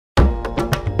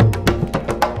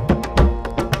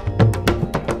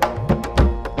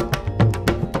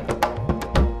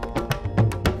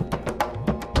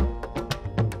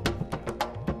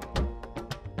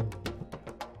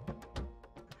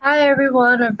Hi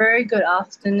everyone, a very good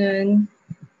afternoon.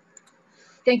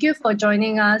 Thank you for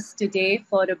joining us today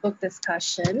for the book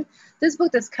discussion. This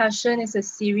book discussion is a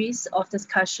series of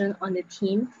discussion on the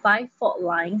theme 5 Fault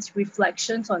Lines,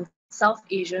 Reflections on South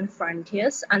Asian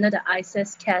Frontiers under the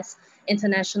ISAS CAS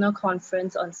International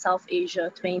Conference on South Asia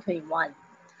 2021.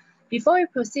 Before we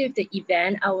proceed with the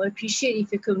event, I would appreciate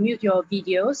if you could mute your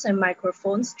videos and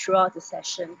microphones throughout the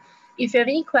session. If you have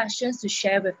any questions to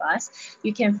share with us,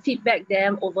 you can feedback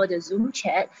them over the Zoom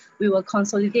chat. We will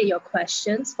consolidate your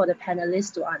questions for the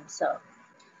panelists to answer.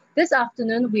 This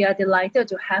afternoon, we are delighted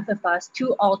to have with us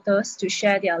 2 authors to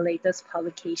share their latest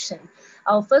publication.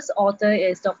 Our first author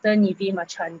is Dr. Nivi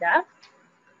Manchanda,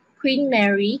 Queen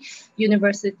Mary,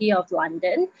 University of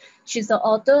London. She's the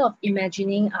author of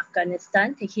Imagining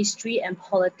Afghanistan, the History and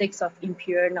Politics of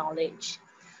Imperial Knowledge.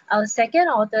 Our second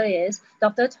author is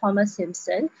Dr. Thomas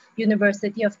Simpson,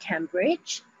 University of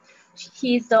Cambridge.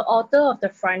 He is the author of The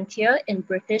Frontier in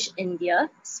British India,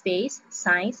 Space,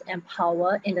 Science and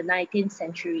Power in the 19th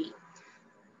Century.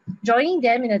 Joining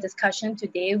them in the discussion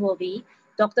today will be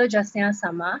Dr. Jasnea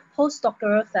Sarnia,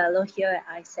 Postdoctoral Fellow here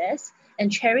at ISAS,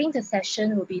 and chairing the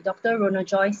session will be Dr.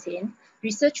 Ronojoy Sen,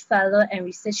 Research Fellow and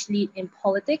Research Lead in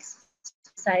Politics,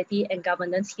 Society and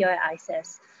Governance here at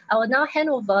ISAS. I will now hand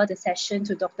over the session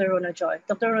to Dr. Ronojoy.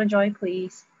 Dr. Ronojoy,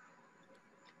 please.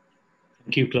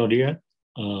 Thank you, Claudia.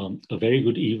 A very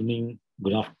good evening,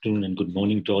 good afternoon, and good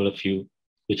morning to all of you,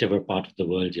 whichever part of the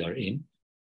world you are in.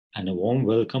 And a warm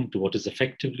welcome to what is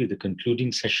effectively the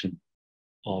concluding session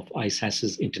of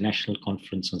ISAS's International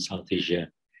Conference on South Asia,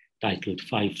 titled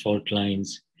 5 Fault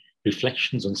Lines,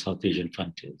 Reflections on South Asian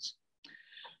Frontiers.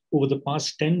 Over the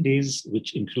past 10 days,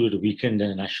 which included a weekend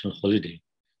and a national holiday,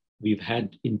 we've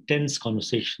had intense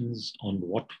conversations on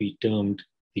what we termed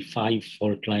the 5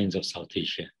 fault lines of South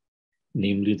Asia,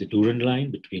 namely the Durand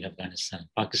Line between Afghanistan and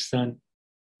Pakistan,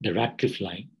 the Radcliffe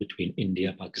Line between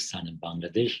India, Pakistan, and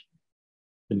Bangladesh,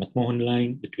 the McMahon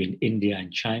Line between India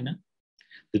and China,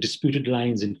 the disputed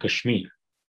lines in Kashmir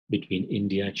between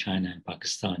India, China, and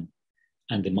Pakistan,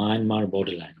 and the Myanmar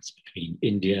borderlands between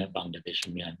India, Bangladesh,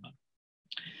 and Myanmar.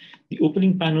 The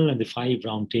opening panel and the 5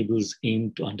 roundtables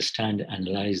aim to understand and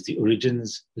analyze the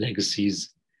origins,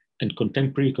 legacies, and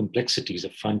contemporary complexities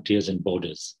of frontiers and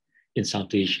borders in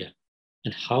South Asia,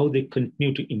 and how they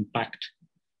continue to impact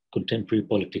contemporary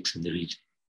politics in the region.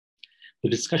 The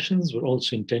discussions were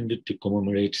also intended to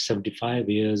commemorate 75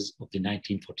 years of the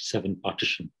 1947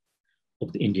 partition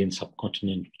of the Indian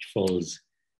subcontinent, which falls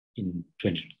in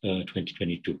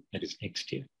 2022, that is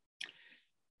next year.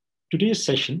 Today's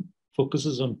session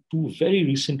focuses on 2 very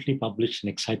recently published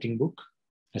and exciting books.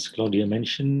 As Claudia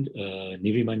mentioned,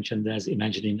 Nivi Manchanda's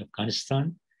Imagining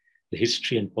Afghanistan, The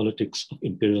History and Politics of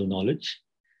Imperial Knowledge,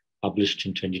 published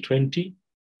in 2020,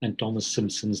 and Thomas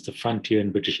Simpson's The Frontier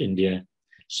in British India,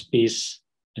 Space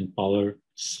and Power,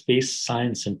 Space,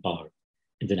 Science and Power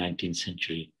in the 19th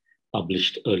Century,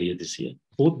 published earlier this year.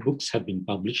 Both books have been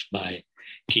published by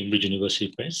Cambridge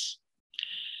University Press.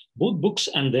 Both books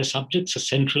and their subjects are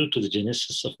central to the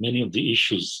genesis of many of the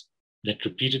issues that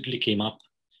repeatedly came up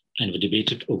and were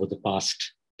debated over the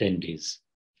past 10 days.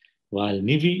 While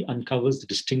Nivi uncovers the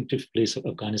distinctive place of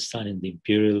Afghanistan in the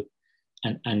imperial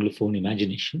and Anglophone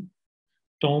imagination,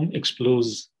 Tom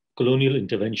explores colonial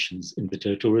interventions in the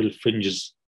territorial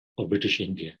fringes of British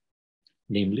India,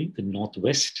 namely the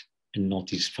Northwest and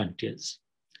Northeast frontiers.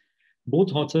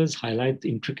 Both authors highlight the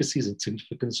intricacies and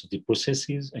significance of the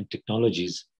processes and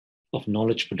technologies of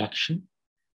knowledge production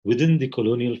within the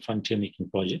colonial frontier-making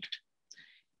project,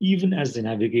 even as they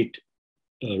navigate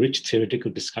rich theoretical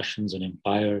discussions on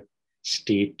empire,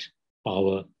 state,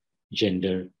 power,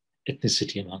 gender,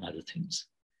 ethnicity, among other things.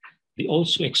 They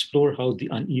also explore how the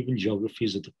uneven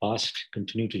geographies of the past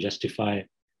continue to justify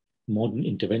modern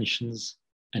interventions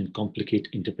and complicate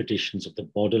interpretations of the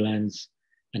borderlands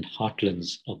and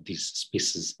heartlands of these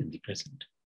spaces in the present.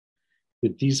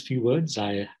 With these few words,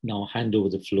 I now hand over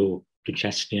the floor to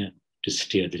Jasnea to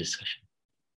steer the discussion.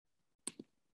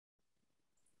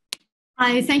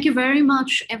 Hi, thank you very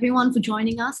much, everyone, for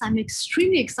joining us. I'm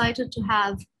extremely excited to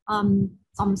have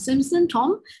Thomas Simpson,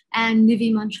 Tom, and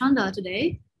Nivi Manchanda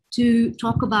today to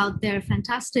talk about their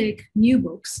fantastic new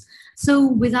books. So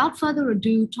without further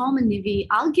ado, Tom and Nivi,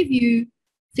 I'll give you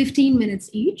 15 minutes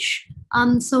each.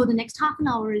 So the next half an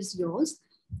hour is yours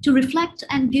to reflect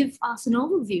and give us an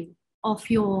overview of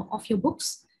your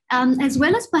books, as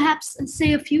well as perhaps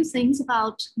say a few things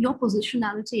about your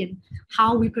positionality and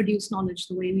how we produce knowledge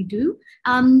the way we do,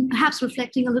 perhaps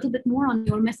reflecting a little bit more on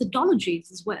your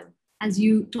methodologies as well as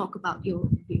you talk about your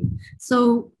view.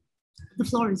 So the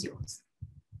floor is yours.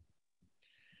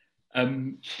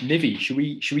 Nivi, should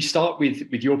we start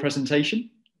with your presentation?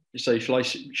 So shall I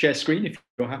share screen if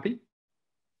you're happy?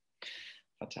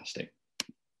 Fantastic.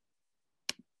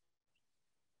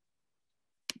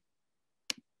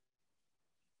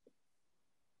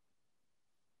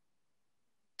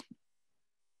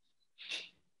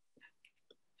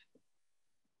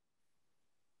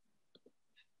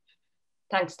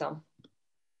 Thanks, Tom.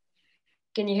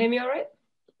 Can you hear me all right?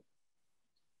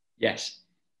 Yes.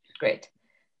 Great.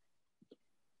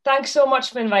 Thanks so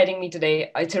much for inviting me today.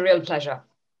 It's a real pleasure.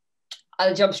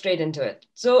 I'll jump straight into it.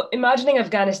 So Imagining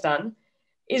Afghanistan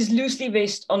is loosely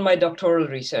based on my doctoral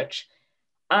research.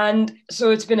 And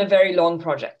so it's been a very long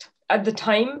project. At the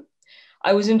time,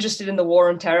 I was interested in the war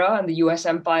on terror and the US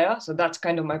empire. So that's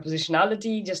kind of my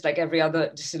positionality, just like every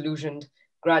other disillusioned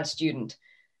grad student.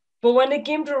 But when it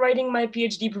came to writing my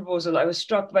PhD proposal, I was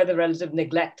struck by the relative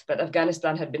neglect that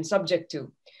Afghanistan had been subject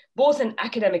to, both in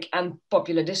academic and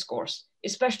popular discourse,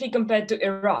 especially compared to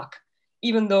Iraq,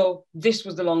 even though this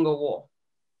was the longer war.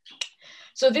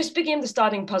 So this became the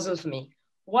starting puzzle for me.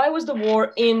 Why was the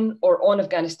war in or on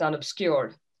Afghanistan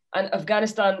obscured, and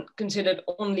Afghanistan considered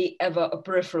only ever a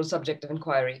peripheral subject of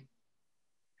inquiry?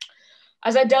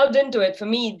 As I delved into it, for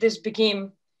me, this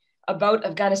became about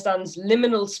Afghanistan's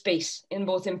liminal space in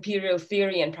both imperial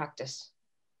theory and practice.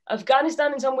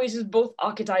 Afghanistan in some ways is both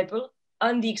archetypal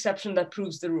and the exception that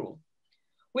proves the rule.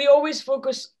 We always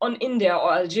focus on India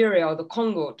or Algeria or the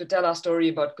Congo to tell our story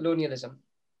about colonialism.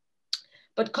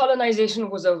 But colonization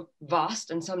was a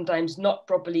vast and sometimes not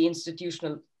properly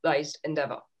institutionalized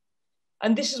endeavor.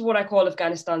 And this is what I call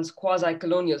Afghanistan's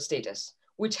quasi-colonial status,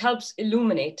 which helps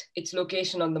illuminate its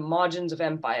location on the margins of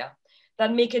empire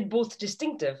that make it both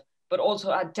distinctive but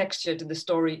also add texture to the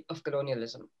story of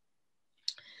colonialism.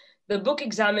 The book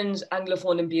examines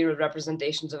Anglophone imperial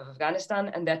representations of Afghanistan,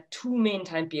 and there are two main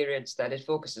time periods that it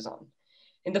focuses on.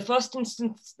 In the first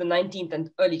instance, the 19th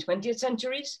and early 20th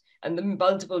centuries, and the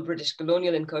multiple British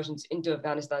colonial incursions into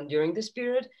Afghanistan during this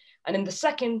period, and in the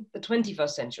second, the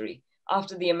 21st century,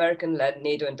 after the American-led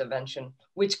NATO intervention,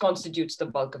 which constitutes the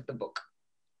bulk of the book.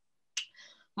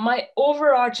 My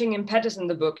overarching impetus in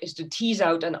the book is to tease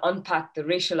out and unpack the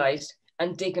racialized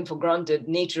and taken for granted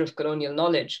nature of colonial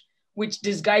knowledge, which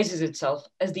disguises itself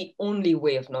as the only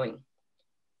way of knowing.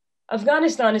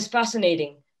 Afghanistan is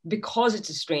fascinating because it's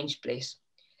a strange place.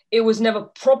 It was never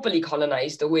properly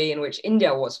colonized the way in which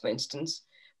India was, for instance,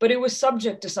 but it was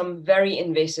subject to some very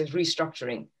invasive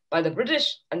restructuring by the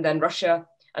British and then Russia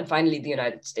and finally the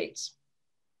United States.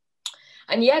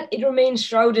 And yet it remains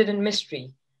shrouded in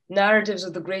mystery. Narratives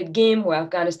of the Great Game, where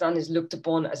Afghanistan is looked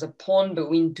upon as a pawn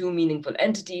between two meaningful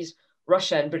entities,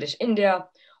 Russia and British India,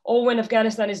 or when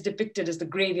Afghanistan is depicted as the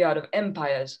graveyard of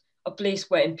empires, a place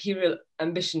where imperial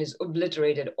ambition is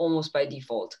obliterated almost by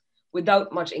default,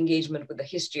 without much engagement with the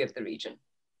history of the region.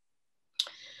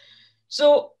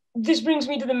 So this brings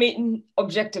me to the main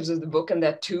objectives of the book, and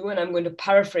there are two, and I'm going to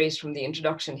paraphrase from the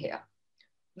introduction here.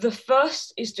 The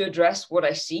first is to address what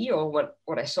I see, or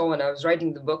what I saw when I was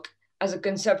writing the book, as a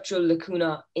conceptual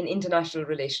lacuna in international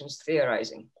relations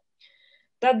theorizing.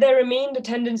 That there remained a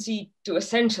tendency to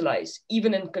essentialize,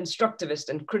 even in constructivist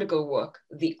and critical work,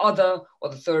 the other or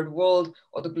the third world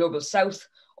or the global south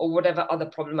or whatever other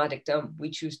problematic term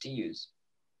we choose to use.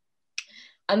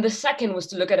 And the second was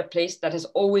to look at a place that has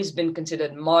always been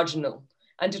considered marginal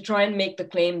and to try and make the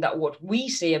claim that what we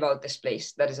say about this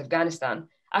place, that is Afghanistan,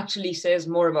 actually says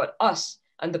more about us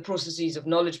and the processes of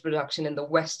knowledge production in the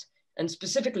West, and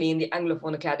specifically in the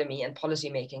Anglophone academy and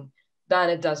policymaking, than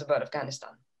it does about Afghanistan.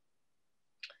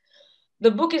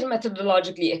 The book is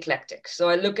methodologically eclectic, so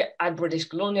I look at British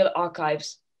colonial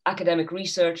archives, academic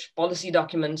research, policy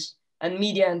documents, and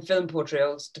media and film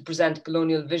portrayals to present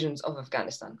colonial visions of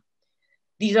Afghanistan.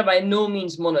 These are by no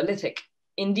means monolithic.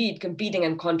 Indeed, competing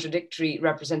and contradictory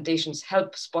representations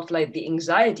help spotlight the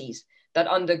anxieties that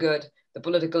undergird the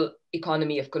political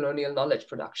economy of colonial knowledge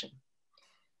production.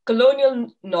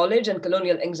 Colonial knowledge and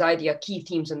colonial anxiety are key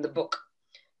themes in the book.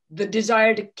 The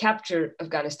desire to capture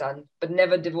Afghanistan, but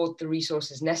never devote the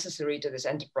resources necessary to this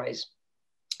enterprise,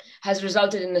 has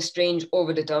resulted in a strange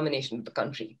overdetermination of the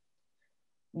country.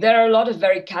 There are a lot of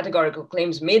very categorical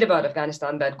claims made about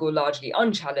Afghanistan that go largely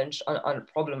unchallenged and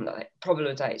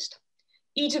unproblematized.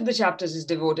 Each of the chapters is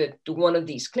devoted to one of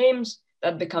these claims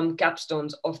that become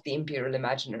capstones of the imperial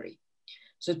imaginary.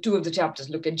 So two of the chapters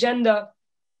look at gender,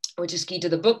 which is key to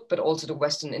the book, but also to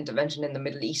Western intervention in the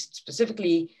Middle East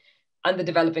specifically, and the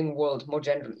developing world more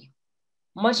generally.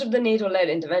 Much of the NATO-led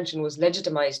intervention was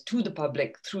legitimized to the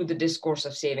public through the discourse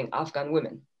of saving Afghan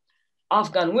women.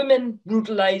 Afghan women,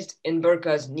 brutalized in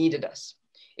burqas, needed us.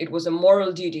 It was a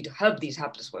moral duty to help these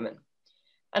hapless women.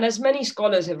 And as many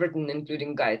scholars have written,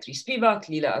 including Gayatri Spivak,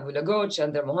 Leela Abulagoj,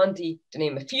 Chandra Mohanty, to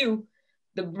name a few,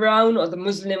 the brown or the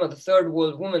Muslim or the third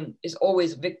world woman is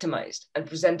always victimized and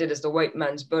presented as the white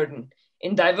man's burden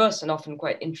in diverse and often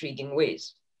quite intriguing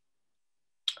ways.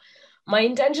 My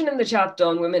intention in the chapter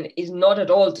on women is not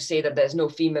at all to say that there's no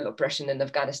female oppression in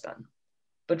Afghanistan,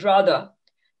 but rather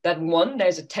that one,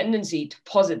 there's a tendency to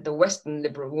posit the Western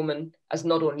liberal woman as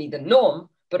not only the norm,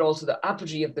 but also the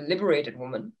apogee of the liberated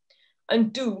woman.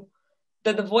 And two,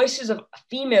 that the voices of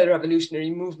female revolutionary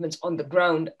movements on the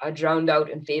ground are drowned out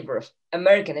in favor of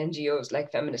American NGOs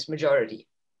like Feminist Majority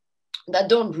that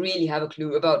don't really have a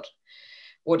clue about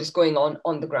what is going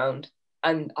on the ground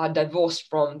and are divorced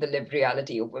from the lived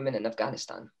reality of women in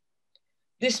Afghanistan.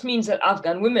 This means that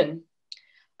Afghan women,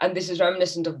 and this is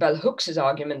reminiscent of Bell Hooks'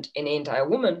 argument in Ain't I a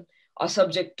Woman, are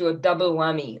subject to a double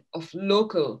whammy of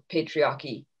local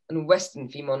patriarchy and Western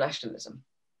female nationalism.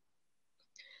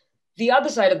 The other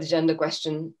side of the gender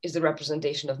question is the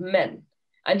representation of men.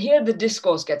 And here the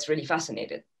discourse gets really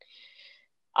fascinated.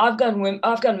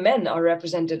 Afghan men are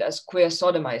represented as queer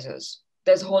sodomizers.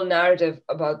 There's a whole narrative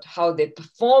about how they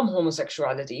perform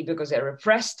homosexuality because they're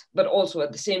repressed, but also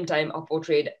at the same time are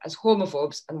portrayed as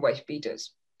homophobes and wife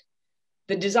beaters.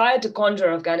 The desire to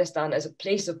conjure Afghanistan as a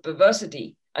place of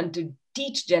perversity and to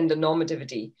teach gender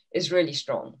normativity is really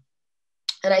strong.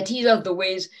 And I tease out the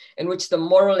ways in which the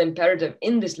moral imperative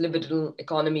in this libidinal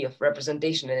economy of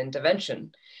representation and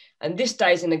intervention, and this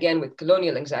ties in again with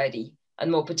colonial anxiety,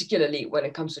 and more particularly when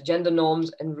it comes to gender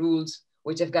norms and rules,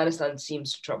 which Afghanistan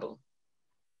seems to trouble.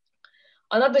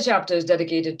 Another chapter is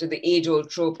dedicated to the age-old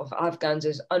trope of Afghans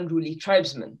as unruly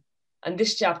tribesmen, and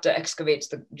this chapter excavates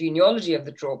the genealogy of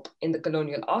the trope in the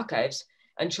colonial archives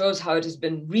and shows how it has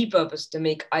been repurposed to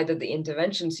make either the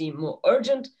intervention seem more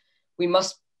urgent, we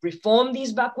must reform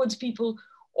these backwards people,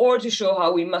 or to show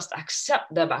how we must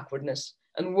accept their backwardness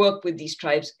and work with these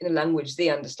tribes in a language they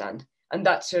understand. And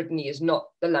that certainly is not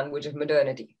the language of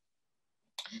modernity.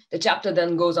 The chapter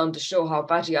then goes on to show how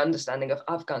patchy our understanding of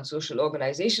Afghan social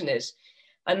organization is,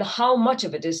 and how much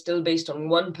of it is still based on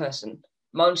one person,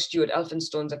 Mount Stuart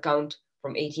Elphinstone's account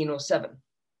from 1807.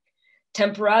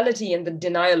 Temporality and the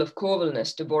denial of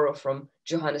covalness, to borrow from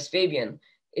Johannes Fabian,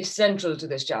 is central to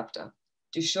this chapter,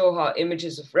 to show how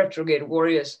images of retrograde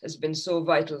warriors has been so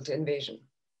vital to invasion.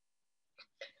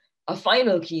 A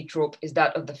final key trope is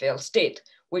that of the failed state,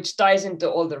 which ties into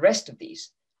all the rest of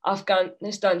these.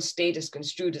 Afghanistan's state is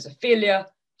construed as a failure,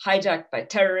 hijacked by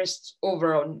terrorists,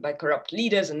 overrun by corrupt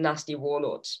leaders and nasty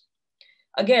warlords.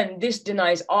 Again, this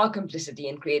denies our complicity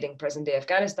in creating present-day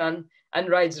Afghanistan and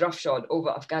rides roughshod over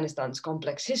Afghanistan's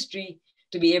complex history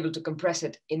to be able to compress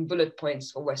it in bullet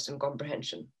points for Western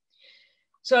comprehension.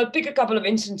 So I'll pick a couple of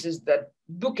instances that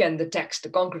bookend the text to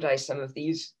concretize some of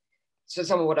these, so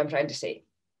some of what I'm trying to say.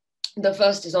 The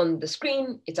first is on the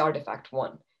screen, it's artifact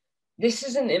 1. This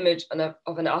is an image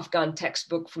of an Afghan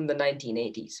textbook from the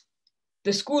 1980s.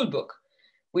 The school book,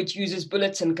 which uses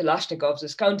bullets and Kalashnikovs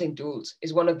as counting tools,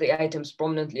 is one of the items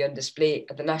prominently on display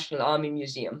at the National Army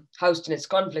Museum, housed in its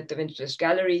Conflict of Interest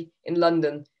Gallery in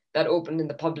London that opened to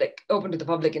the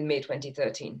public in May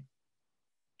 2013.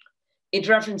 It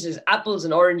references apples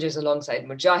and oranges alongside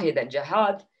Mujahid and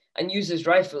Jihad, and uses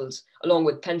rifles along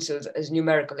with pencils as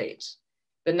numerical aids.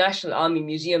 The National Army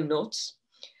Museum notes,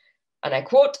 and I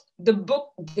quote, "The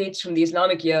book dates from the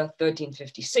Islamic year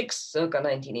 1356, circa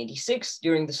 1986,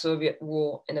 during the Soviet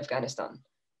war in Afghanistan.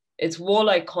 Its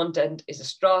warlike content is a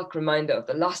stark reminder of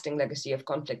the lasting legacy of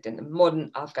conflict in the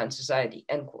modern Afghan society,"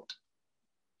 end quote.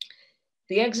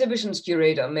 The exhibition's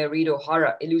curator, Merid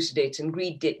O'Hara, elucidates in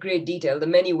great detail the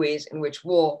many ways in which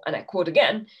war, and I quote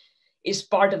again, is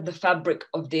part of the fabric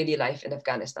of daily life in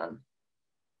Afghanistan.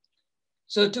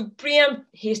 So to preempt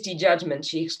hasty judgment,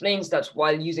 she explains that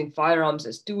while using firearms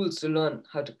as tools to learn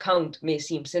how to count may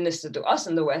seem sinister to us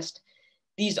in the West,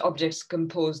 these objects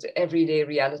compose the everyday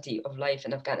reality of life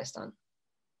in Afghanistan.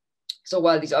 So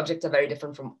while these objects are very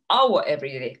different from our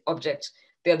everyday objects,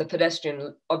 they are the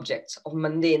pedestrian objects of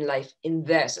mundane life in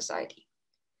their society.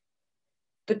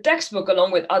 The textbook,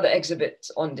 along with other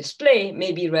exhibits on display,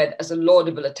 may be read as a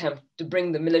laudable attempt to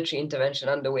bring the military intervention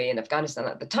underway in Afghanistan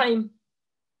at the time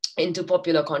into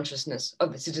popular consciousness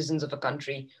of the citizens of a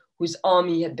country whose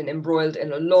army had been embroiled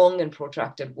in a long and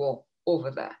protracted war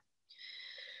over there.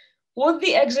 What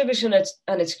the exhibition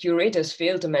and its curators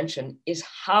fail to mention is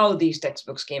how these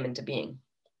textbooks came into being.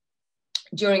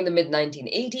 During the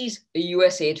mid-1980s, a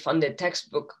USAID-funded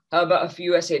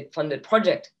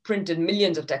project printed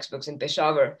millions of textbooks in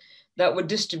Peshawar that were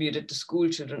distributed to school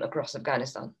children across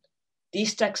Afghanistan.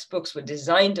 These textbooks were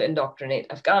designed to indoctrinate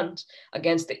Afghans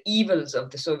against the evils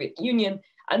of the Soviet Union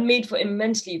and made for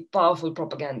immensely powerful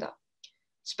propaganda.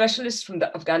 Specialists from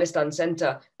the Afghanistan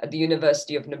Center at the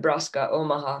University of Nebraska,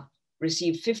 Omaha,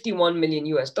 received $51 million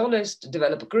to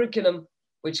develop a curriculum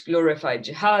which glorified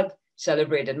jihad,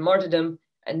 celebrated martyrdom,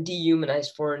 and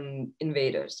dehumanized foreign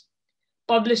invaders.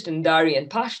 Published in Dari and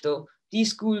Pashto, these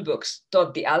school books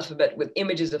taught the alphabet with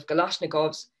images of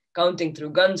Kalashnikovs, counting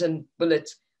through guns and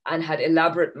bullets, and had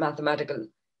elaborate mathematical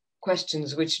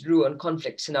questions which drew on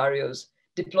conflict scenarios,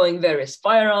 deploying various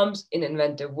firearms in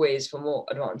inventive ways for more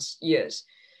advanced years.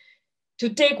 To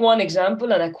take one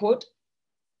example, and I quote,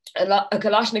 a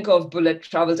Kalashnikov bullet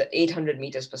travels at 800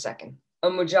 meters per second. A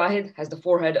Mujahid has the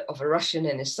forehead of a Russian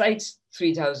in his sights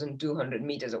 3,200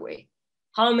 meters away.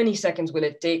 How many seconds will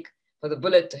it take for the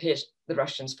bullet to hit the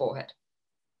Russian's forehead?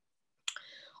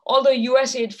 Although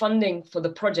US aid funding for the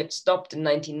project stopped in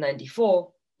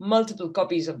 1994, multiple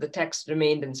copies of the text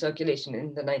remained in circulation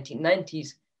in the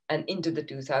 1990s and into the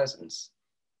 2000s.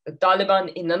 The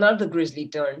Taliban, in another grisly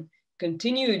turn,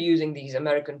 continued using these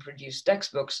American-produced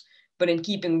textbooks, but in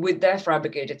keeping with their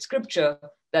fabricated scripture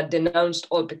that denounced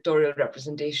all pictorial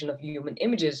representation of human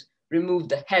images, removed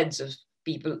the heads of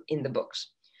people in the books.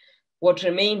 What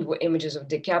remained were images of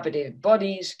decapitated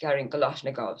bodies carrying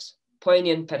Kalashnikovs,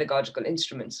 poignant pedagogical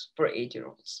instruments for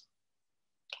 8-year-olds.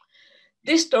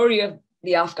 This story of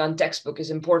the Afghan textbook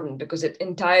is important because it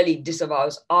entirely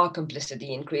disavows our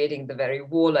complicity in creating the very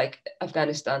warlike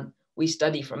Afghanistan we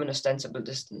study from an ostensible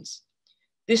distance.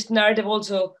 This narrative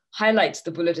also highlights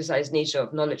the politicized nature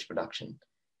of knowledge production.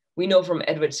 We know from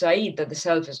Edward Said that the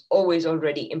self is always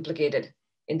already implicated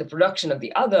in the production of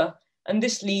the other, and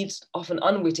this leads often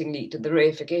unwittingly to the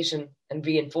reification and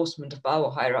reinforcement of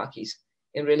power hierarchies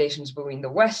in relations between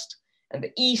the West and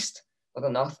the East, or the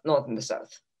North and the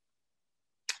South.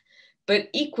 But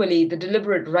equally, the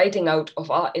deliberate writing out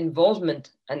of our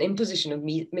involvement and imposition of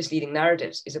misleading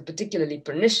narratives is a particularly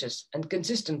pernicious and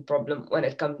consistent problem when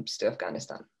it comes to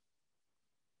Afghanistan.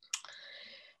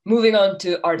 Moving on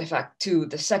to artifact 2,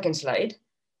 the second slide.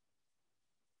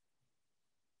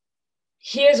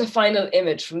 Here's a final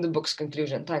image from the book's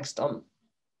conclusion. Thanks, Tom.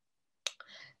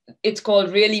 It's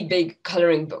called Really Big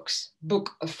Coloring Books,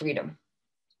 Book of Freedom.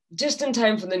 Just in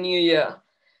time for the new year,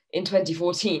 in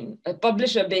 2014, a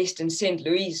publisher based in St.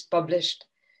 Louis published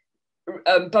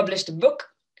a book,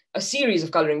 a series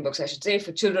of coloring books, I should say,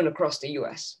 for children across the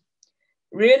US.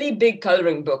 Really Big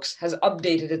Coloring Books has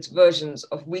updated its versions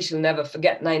of We Shall Never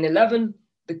Forget 9/11,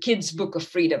 the Kids' Book of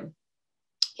Freedom,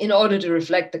 in order to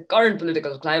reflect the current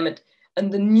political climate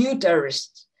and the new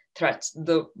terrorist threats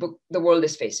the world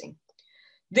is facing.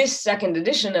 This second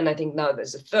edition, and I think now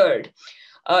there's a third,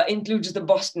 includes the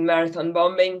Boston Marathon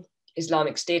bombing,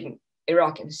 Islamic State in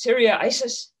Iraq and Syria,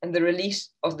 ISAS, and the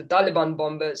release of the Taliban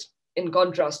bombers, in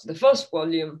contrast to the first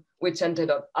volume, which centered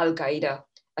on Al-Qaeda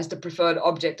as the preferred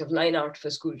object of line art for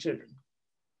school children.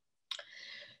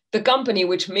 The company,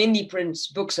 which mainly prints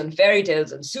books on fairy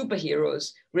tales and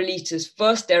superheroes, released its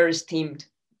first terrorist-themed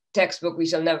textbook, We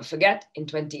Shall Never Forget, in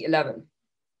 2011,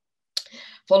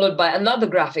 followed by another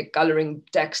graphic coloring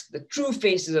text, The True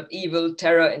Faces of Evil,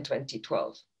 Terror, in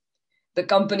 2012. The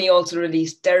company also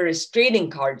released terrorist trading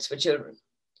cards for children.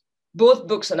 Both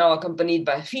books are now accompanied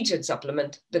by a featured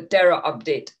supplement, The Terror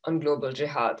Update on Global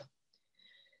Jihad.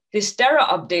 This Terror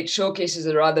Update showcases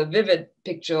a rather vivid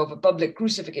picture of a public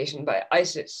crucifixion by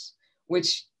ISIS,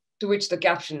 to which the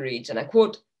caption reads, and I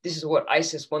quote, "This is what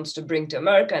ISIS wants to bring to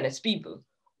America and its people.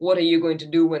 What are you going to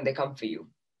do when they come for you?"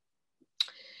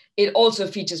 It also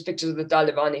features pictures of the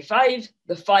Talibani Five,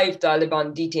 the 5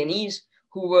 Taliban detainees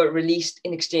who were released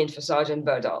in exchange for Sergeant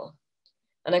Bardal.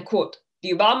 And I quote,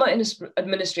 "The Obama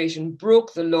administration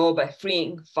broke the law by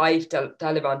freeing 5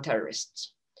 Taliban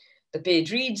terrorists." The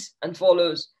page reads and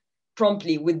follows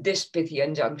promptly with this pithy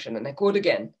injunction, and I quote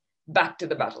again, "Back to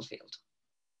the battlefield."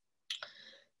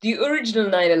 The original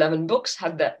 9/11 books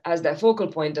had as their focal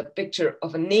point a picture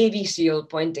of a Navy SEAL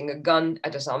pointing a gun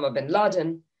at Osama bin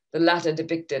Laden, the latter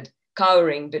depicted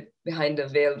cowering behind a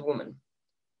veiled woman.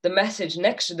 The message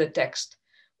next to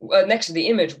the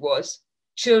image was,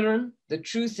 "Children, the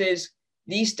truth is,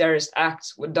 these terrorist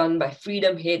acts were done by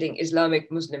freedom-hating Islamic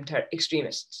Muslim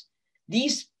extremists.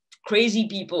 These crazy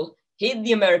people hate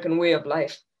the American way of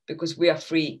life because we are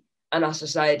free and our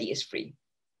society is free."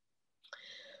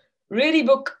 Really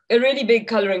Big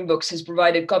Coloring Books has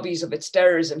provided copies of its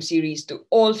terrorism series to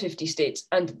all 50 states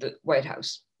and to the White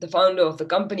House. The founder of the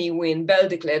company, Wayne Bell,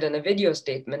 declared in a video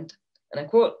statement, and I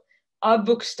quote, "Our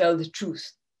books tell the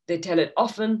truth. They tell it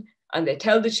often, and they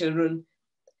tell the children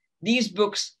these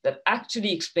books that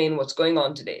actually explain what's going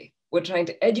on today. We're trying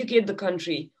to educate the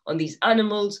country on these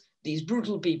animals, these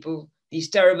brutal people, these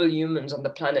terrible humans on the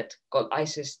planet called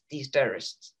ISIS, these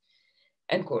terrorists,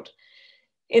 end quote.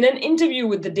 In an interview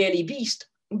with the Daily Beast,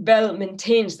 Bell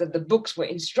maintains that the books were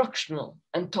instructional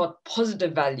and taught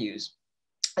positive values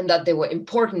and that they were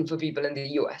important for people in the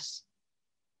US.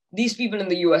 These people in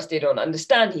the US, they don't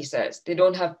understand, he says. They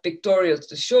don't have pictorials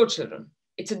to show children.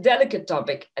 It's a delicate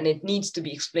topic and it needs to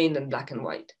be explained in black and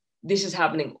white. This is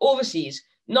happening overseas,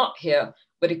 not here,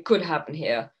 but it could happen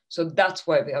here. So that's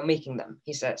why we are making them,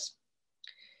 he says.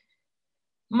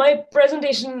 My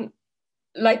presentation,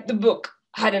 like the book,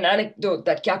 had an anecdote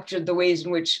that captured the ways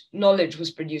in which knowledge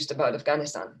was produced about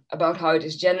Afghanistan, about how it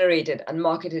is generated and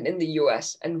marketed in the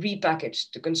US and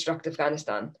repackaged to construct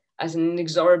Afghanistan as an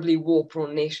inexorably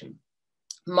war-prone nation,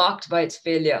 marked by its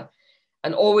failure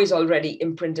and always already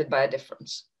imprinted by a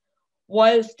difference.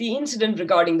 Whilst the incident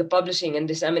regarding the publishing and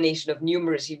dissemination of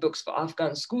numeracy books for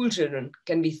Afghan school children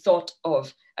can be thought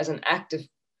of as an act of,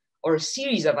 or a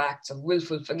series of acts of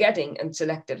willful forgetting and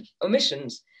selective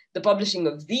omissions, the publishing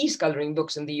of these coloring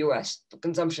books in the US for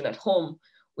consumption at home,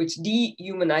 which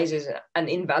dehumanizes and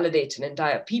invalidates an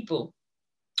entire people,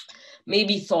 may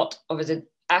be thought of as an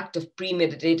act of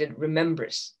premeditated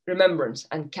remembrance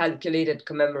and calculated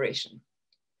commemoration.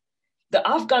 The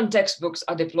Afghan textbooks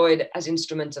are deployed as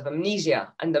instruments of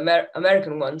amnesia and the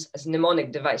American ones as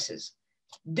mnemonic devices.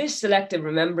 This selective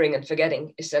remembering and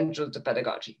forgetting is central to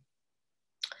pedagogy.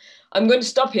 I'm going to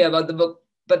stop here about the book,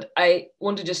 but I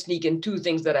want to just sneak in two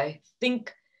things that I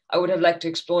think I would have liked to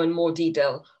explore in more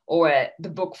detail or where the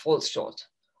book falls short.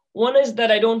 One is that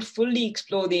I don't fully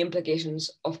explore the implications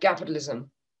of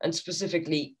capitalism and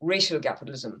specifically racial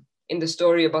capitalism in the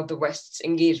story about the West's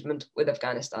engagement with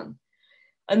Afghanistan.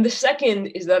 And the second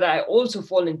is that I also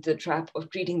fall into the trap of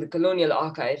treating the colonial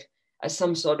archive as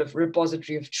some sort of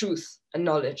repository of truth and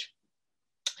knowledge.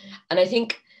 And I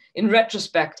think in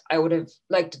retrospect, I would have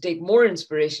liked to take more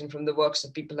inspiration from the works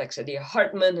of people like Saidiya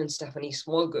Hartman and Stephanie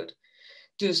Smallwood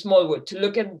to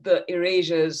look at the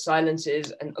erasures,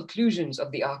 silences, and occlusions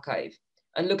of the archive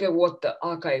and look at what the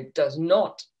archive does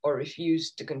not or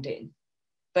refuse to contain.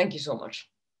 Thank you so much.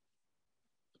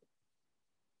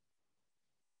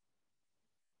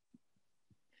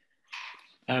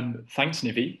 Thanks,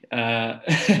 Nivi.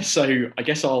 So I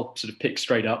guess I'll sort of pick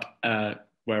straight up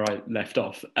where I left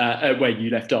off, where you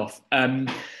left off.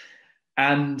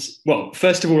 And well,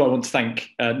 first of all, I want to thank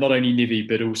not only Nivi,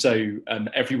 but also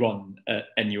everyone at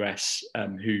NUS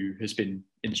who has been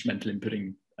instrumental in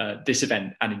putting this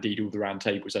event and indeed all the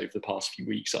roundtables over the past few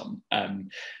weeks on.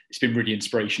 It's been really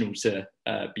inspirational to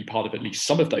be part of at least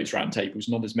some of those roundtables,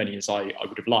 not as many as I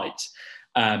would have liked,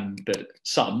 but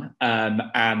some.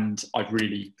 And I've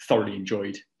really thoroughly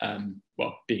enjoyed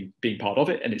well, being part of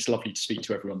it. And it's lovely to speak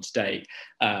to everyone today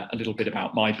a little bit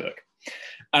about my book.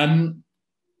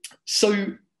 So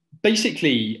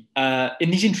basically, in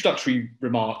these introductory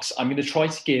remarks, I'm going to try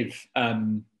to give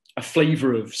a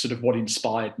flavour of sort of what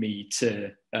inspired me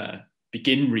to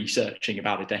begin researching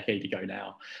about a decade ago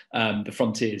now, the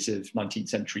frontiers of 19th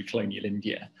century colonial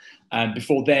India,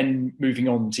 before then moving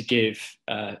on to give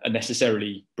a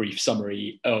necessarily brief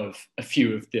summary of a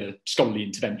few of the scholarly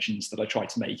interventions that I try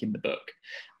to make in the book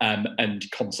and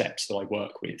concepts that I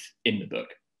work with in the book.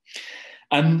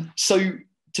 So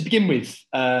to begin with,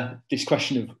 this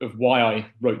question of why I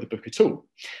wrote the book at all.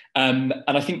 And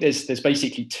I think there's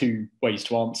basically two ways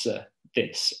to answer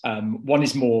this. One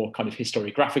is more kind of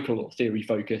historiographical or theory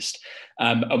focused,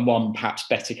 and one perhaps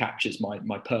better captures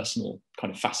my personal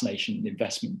kind of fascination and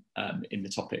investment in the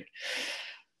topic.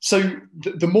 So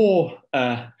the more,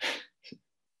 dare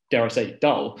I say,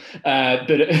 dull, but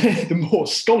the more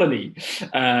scholarly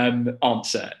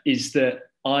answer is that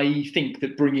I think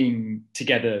that bringing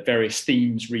together various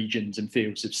themes, regions, and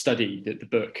fields of study that the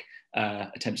book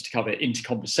attempts to cover into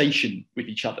conversation with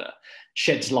each other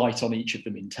sheds light on each of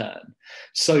them in turn.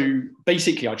 So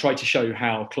basically, I try to show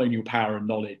how colonial power and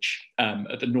knowledge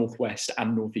at the northwest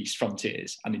and northeast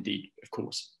frontiers, and indeed, of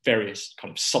course, various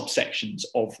kind of subsections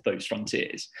of those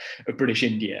frontiers of British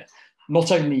India,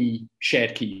 not only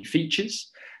shared key features,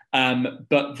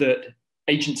 but that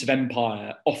agents of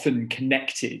empire often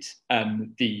connected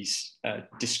these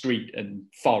discrete and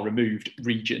far removed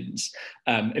regions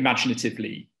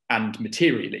imaginatively and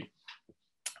materially.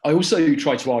 I also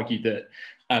try to argue that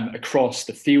across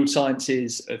the field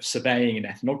sciences of surveying and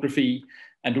ethnography,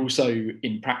 and also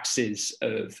in practices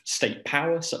of state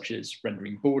power, such as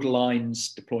rendering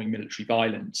borderlines, deploying military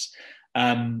violence,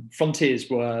 frontiers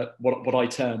were what I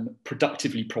term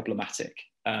productively problematic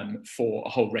for a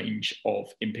whole range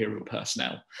of imperial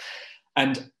personnel.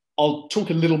 And I'll talk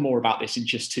a little more about this in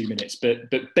just 2 minutes, but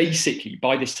basically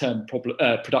by this term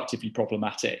productively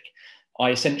problematic,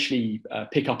 I essentially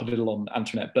pick up a little on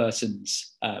Antoinette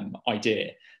Burton's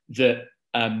idea that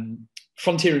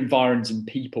frontier environs and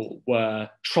people were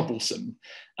troublesome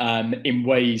in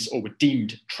ways, or were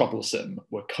deemed troublesome,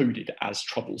 were coded as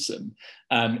troublesome,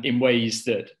 in ways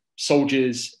that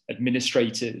soldiers,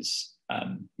 administrators,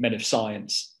 men of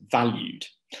science valued.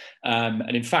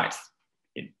 And in fact,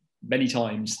 many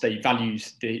times they valued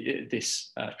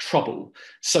this trouble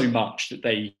so much that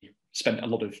they spent a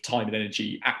lot of time and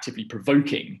energy actively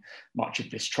provoking much of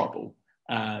this trouble,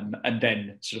 and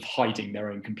then sort of hiding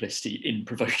their own complicity in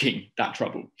provoking that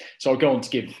trouble. So I'll go on to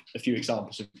give a few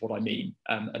examples of what I mean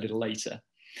a little later.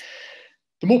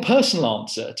 The more personal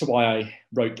answer to why I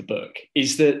wrote the book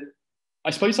is that I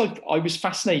suppose I was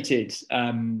fascinated,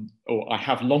 or I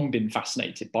have long been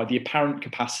fascinated, by the apparent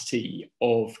capacity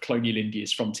of colonial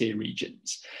India's frontier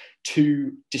regions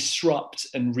to disrupt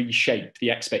and reshape the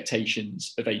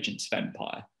expectations of agents of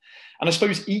empire. And I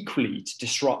suppose equally to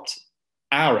disrupt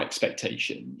our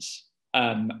expectations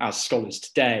as scholars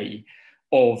today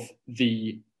of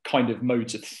the kind of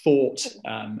modes of thought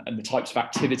and the types of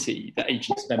activity that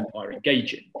agents of empire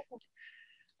engage in.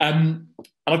 And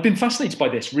I've been fascinated by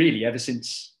this really ever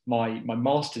since my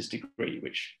master's degree,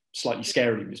 which slightly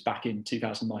scarily was back in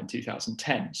 2009,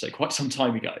 2010, so quite some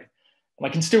time ago. And I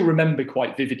can still remember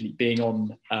quite vividly being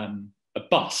on a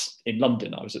bus in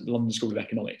London. I was at the London School of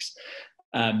Economics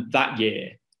that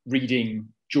year, reading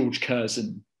George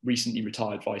Curzon, recently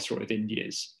retired Viceroy of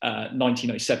India's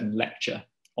 1907 lecture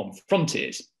on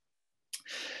frontiers.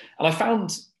 And I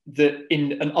found that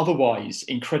in an otherwise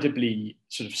incredibly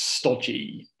sort of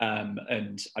stodgy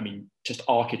and I mean just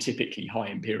archetypically high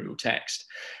imperial text,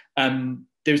 there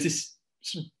was this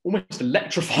sort of almost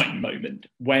electrifying moment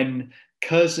when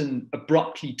Curzon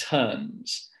abruptly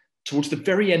turns towards the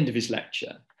very end of his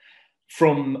lecture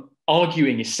from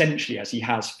arguing essentially, as he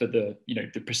has for the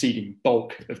preceding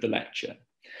bulk of the lecture,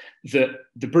 that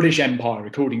the British Empire,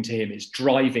 according to him, is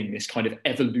driving this kind of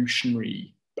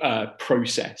evolutionary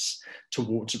process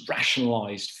towards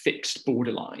rationalized fixed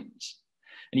borderlines.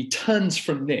 And he turns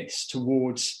from this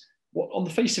towards what on the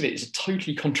face of it is a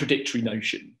totally contradictory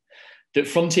notion, that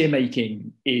frontier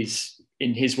making is,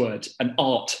 in his words, an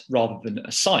art rather than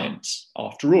a science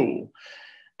after all,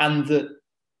 and that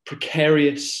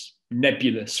precarious,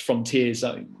 nebulous frontier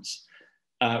zones,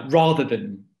 rather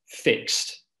than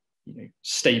fixed,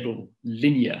 stable,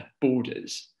 linear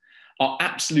borders, are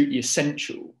absolutely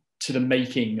essential to the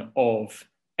making of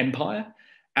empire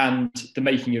and the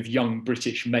making of young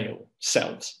British male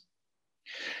selves.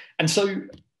 And so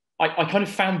I kind of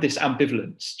found this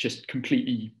ambivalence just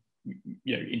completely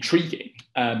intriguing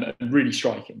and really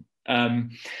striking.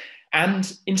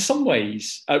 And in some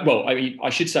ways, well, I mean,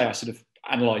 I should say I sort of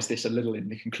analysed this a little in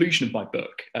the conclusion of my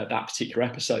book, that particular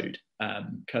episode,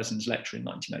 Curzon's lecture in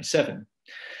 1907.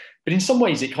 But in some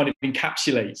ways, it kind of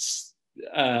encapsulates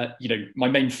my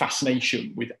main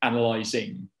fascination with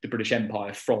analysing the British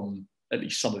Empire from at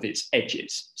least some of its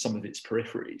edges, some of its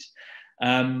peripheries.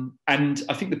 And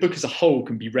I think the book as a whole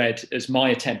can be read as my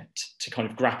attempt to kind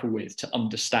of grapple with, to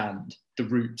understand the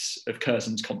roots of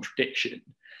Curzon's contradiction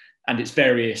and its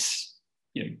various,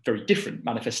 very different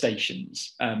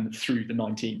manifestations through the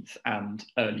 19th and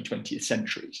early 20th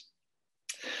centuries.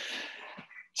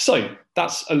 So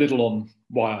that's a little on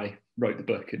why I wrote the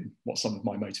book and what some of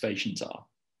my motivations are.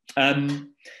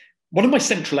 One of my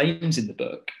central aims in the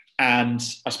book, and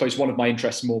I suppose one of my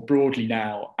interests more broadly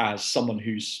now as someone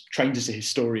who's trained as a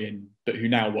historian, but who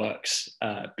now works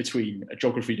between a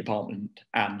geography department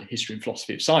and history and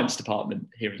philosophy of science department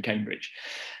here in Cambridge,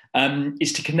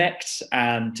 is to connect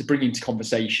and to bring into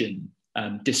conversation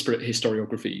disparate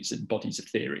historiographies and bodies of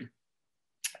theory.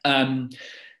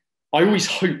 I always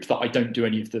hope that I don't do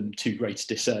any of them too great a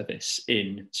disservice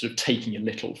in sort of taking a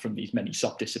little from these many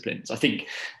subdisciplines. I think,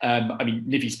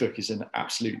 Nivi's book is an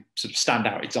absolute sort of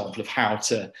standout example of how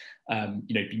to,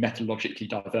 be methodologically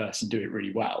diverse and do it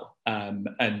really well.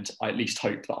 And I at least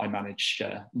hope that I manage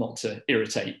not to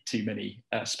irritate too many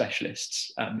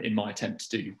specialists in my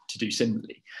attempt to do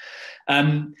similarly.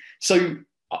 So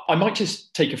I might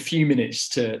just take a few minutes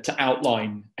to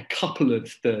outline a couple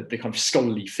of the kind of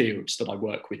scholarly fields that I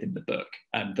work with in the book,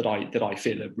 that I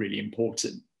feel are really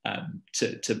important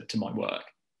to my work.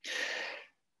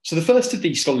 So the first of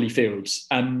these scholarly fields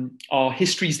are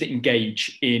histories that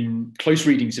engage in close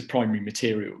readings of primary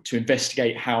material to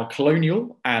investigate how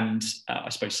colonial and I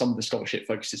suppose some of the scholarship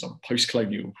focuses on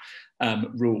post-colonial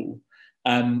rule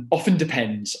often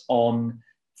depends on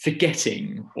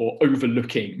forgetting or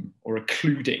overlooking or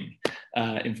occluding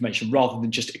information rather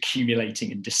than just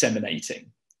accumulating and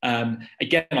disseminating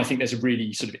Again, I think there's a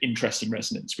really sort of interesting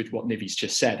resonance with what Nivi's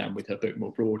just said and with her book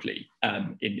more broadly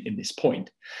in this point.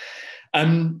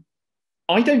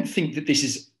 I don't think that this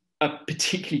is a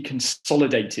particularly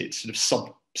consolidated sort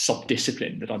of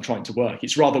sub-discipline that I'm trying to work.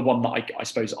 It's rather one that I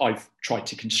suppose I've tried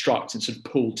to construct and sort of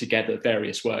pull together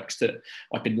various works that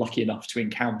I've been lucky enough to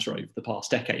encounter over the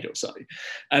past decade or so.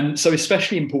 So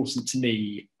especially important to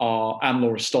me are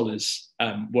Anne-Laura Stoller's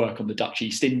work on the Dutch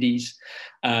East Indies,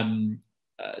 some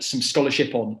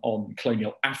scholarship on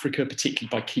colonial Africa, particularly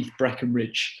by Keith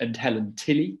Breckenridge and Helen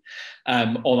Tilley,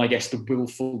 on, I guess, the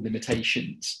willful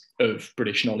limitations of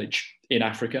British knowledge in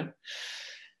Africa.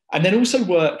 And then also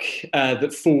work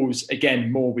that falls,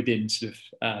 again, more within sort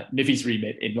of Nivi's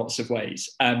remit in lots of ways.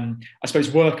 I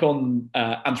suppose work on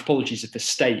anthropologies of the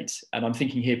state, and I'm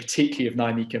thinking here particularly of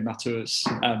Nainika Mathur's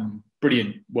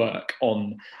brilliant work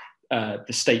on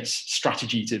the state's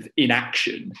strategies of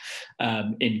inaction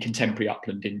in contemporary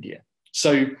upland India.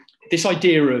 So this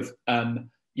idea of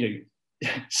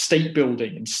state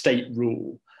building and state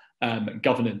rule,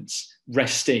 governance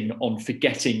resting on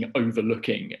forgetting,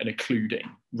 overlooking and occluding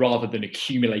rather than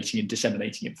accumulating and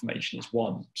disseminating information is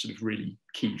one sort of really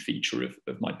key feature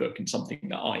of my book and something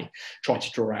that I try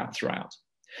to draw out throughout.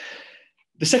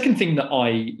 The second thing that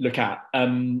I look at,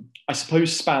 I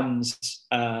suppose, spans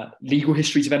legal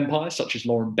histories of empire, such as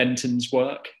Lauren Benton's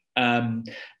work, and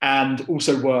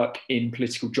also work in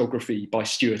political geography by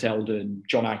Stuart Eldon,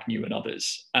 John Agnew and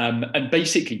others. And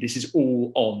basically, this is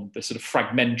all on the sort of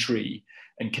fragmentary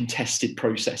and contested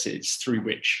processes through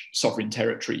which sovereign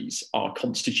territories are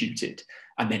constituted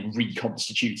and then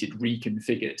reconstituted,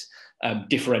 reconfigured,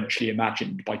 differentially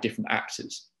imagined by different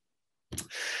actors.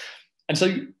 And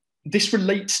so this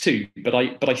relates to, but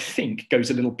I think goes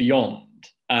a little beyond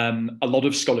a lot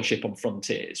of scholarship on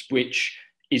frontiers, which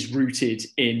is rooted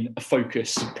in a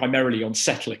focus primarily on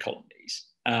settler colonies,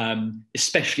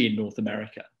 especially in North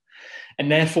America,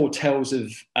 and therefore tells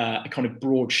of a kind of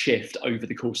broad shift over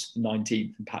the course of the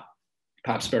 19th and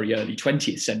perhaps very early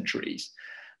 20th centuries,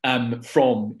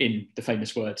 from, in the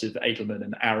famous words of Edelman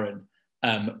and Aaron,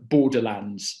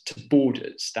 borderlands to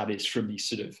borders, that is, from these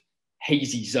sort of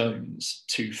hazy zones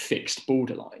to fixed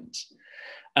borderlines.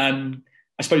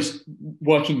 I suppose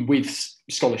working with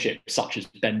scholarship such as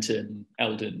Benton,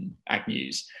 Eldon,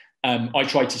 Agnew's, I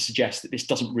tried to suggest that this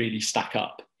doesn't really stack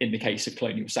up in the case of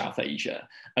colonial South Asia.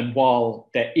 And while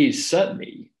there is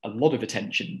certainly a lot of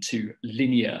attention to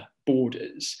linear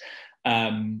borders,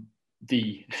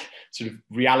 the sort of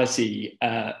reality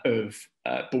of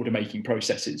border making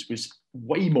processes was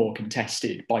way more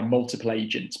contested by multiple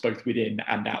agents, both within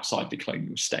and outside the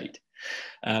colonial state.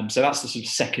 So that's the sort of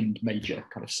second major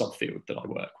kind of subfield that I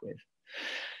work with.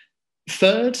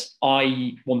 Third,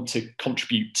 I want to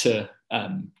contribute to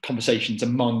conversations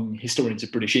among historians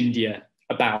of British India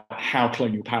about how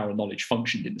colonial power and knowledge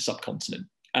functioned in the subcontinent.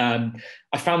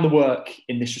 I found the work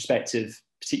in this respect of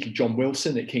particularly John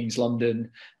Wilson at King's London,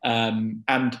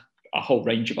 and a whole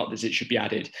range of others, it should be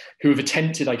added, who have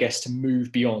attempted, I guess, to move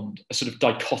beyond a sort of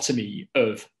dichotomy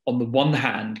of, on the one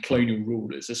hand, colonial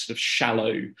rule as a sort of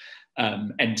shallow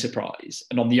enterprise,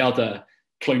 and on the other,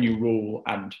 colonial rule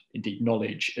and indeed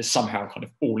knowledge as somehow kind of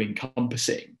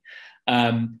all-encompassing.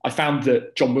 I found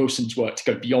that John Wilson's work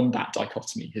to go beyond that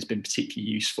dichotomy has been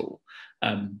particularly useful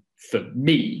for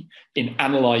me in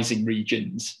analysing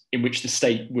regions in which the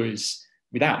state was,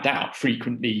 without doubt,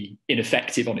 frequently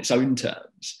ineffective on its own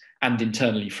terms and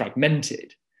internally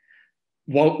fragmented,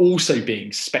 while also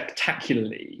being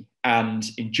spectacularly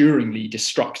and enduringly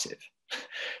destructive.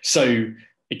 So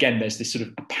again, there's this sort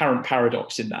of apparent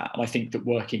paradox in that. And I think that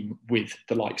working with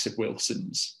the likes of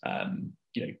Wilson's,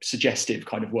 suggestive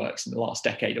kind of works in the last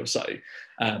decade or so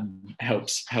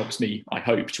helps me, I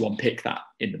hope, to unpick that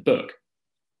in the book.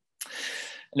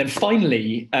 And then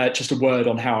finally, just a word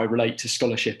on how I relate to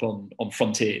scholarship on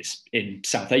frontiers in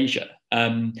South Asia.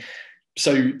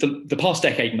 So the past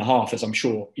decade and a half, as I'm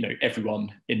sure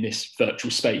everyone in this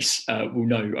virtual space will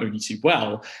know only too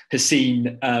well, has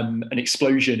seen an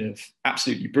explosion of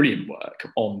absolutely brilliant work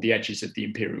on the edges of the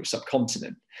imperial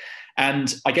subcontinent.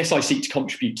 And I guess I seek to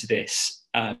contribute to this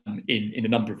in a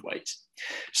number of ways.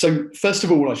 So first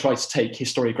of all, I try to take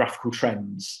historiographical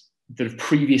trends that have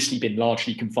previously been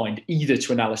largely confined either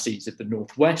to analyses of the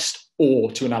Northwest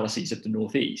or to analyses of the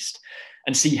Northeast,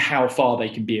 and see how far they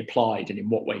can be applied and in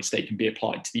what ways they can be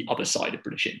applied to the other side of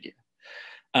British India.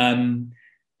 And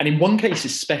in one case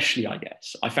especially, I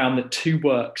guess, I found that two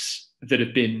works that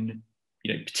have been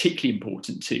particularly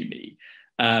important to me,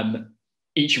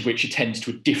 each of which attends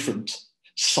to a different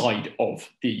side of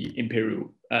the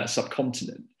imperial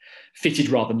subcontinent, fitted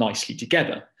rather nicely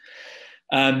together.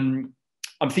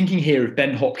 I'm thinking here of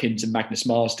Ben Hopkins and Magnus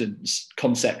Marsden's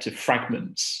concept of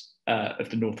fragments of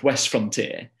the Northwest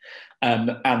frontier,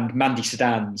 and Mandy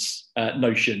Sedan's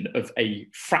notion of a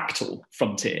fractal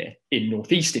frontier in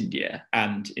Northeast India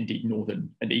and indeed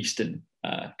Northern and Eastern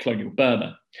colonial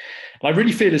Burma. And I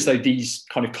really feel as though these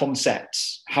kind of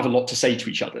concepts have a lot to say to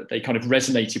each other. They kind of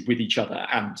resonated with each other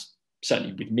and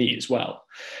certainly with me as well.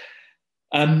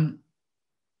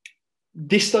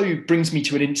 This, though, brings me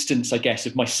to an instance, I guess,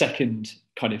 of my second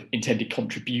kind of intended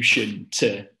contribution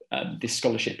to this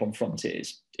scholarship on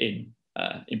frontiers in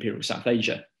Imperial South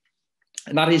Asia.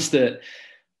 And that is that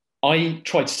I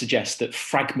tried to suggest that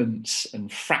fragments and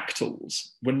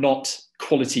fractals were not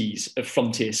qualities of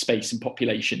frontier space and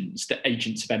populations that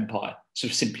agents of empire sort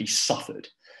of simply suffered,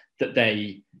 that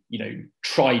they, you know,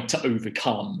 tried to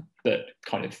overcome, but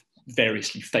kind of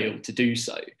variously failed to do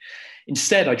so.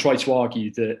 Instead, I tried to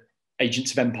argue that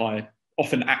agents of empire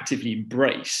often actively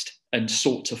embraced and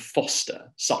sought to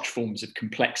foster such forms of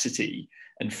complexity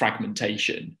and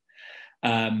fragmentation.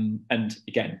 And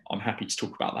again, I'm happy to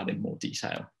talk about that in more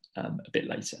detail a bit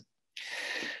later.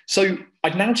 So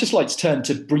I'd now just like to turn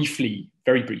to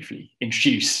very briefly,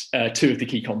 introduce two of the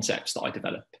key concepts that I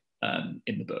develop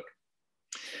in the book.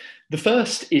 The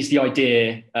first is the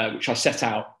idea, which I set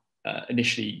out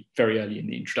initially very early in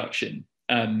the introduction,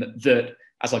 that,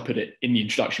 as I put it in the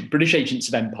introduction, British agents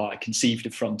of empire conceived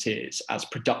of frontiers as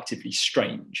productively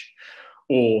strange,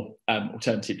 or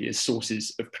alternatively as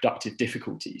sources of productive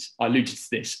difficulties. I alluded to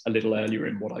this a little earlier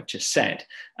in what I've just said,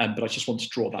 but I just want to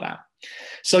draw that out.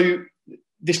 So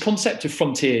this concept of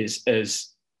frontiers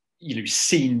as, you know,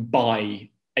 seen by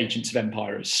agents of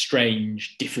empire as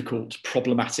strange, difficult,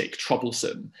 problematic,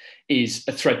 troublesome, is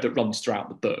a thread that runs throughout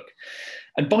the book.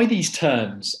 And by these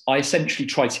terms, I essentially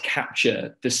try to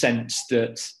capture the sense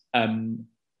that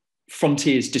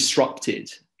frontiers disrupted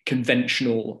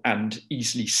conventional and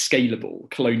easily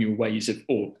scalable colonial ways of,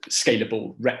 or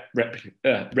scalable,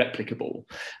 replicable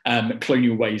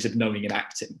colonial ways of knowing and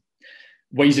acting.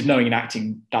 Ways of knowing and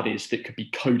acting, that is, that could be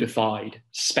codified,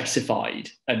 specified,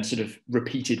 and sort of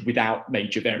repeated without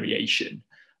major variation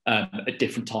at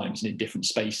different times and in different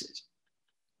spaces.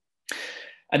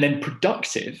 And then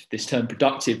productive, this term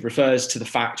productive refers to the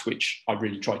fact, which I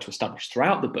really try to establish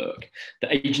throughout the book,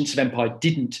 that agents of empire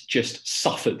didn't just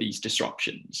suffer these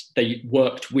disruptions, they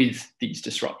worked with these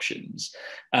disruptions,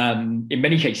 in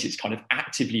many cases kind of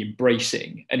actively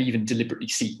embracing and even deliberately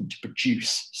seeking to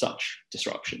produce such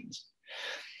disruptions.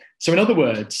 So in other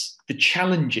words, the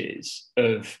challenges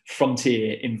of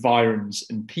frontier environs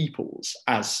and peoples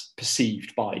as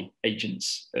perceived by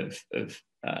agents of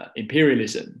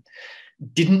imperialism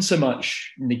didn't so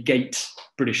much negate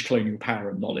British colonial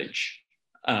power and knowledge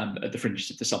at the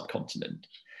fringes of the subcontinent,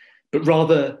 but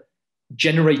rather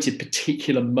generated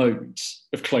particular modes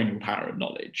of colonial power and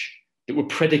knowledge that were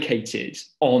predicated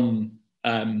on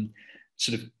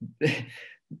sort of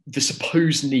the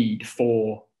supposed need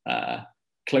for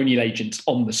colonial agents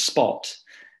on the spot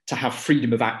to have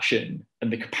freedom of action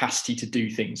and the capacity to do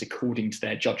things according to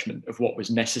their judgment of what was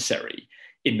necessary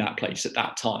in that place at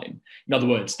that time. In other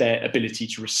words, their ability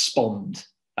to respond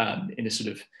in a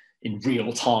sort of in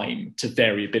real time to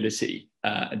variability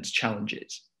and to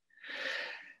challenges.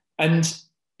 And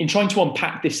in trying to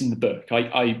unpack this in the book,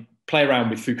 I play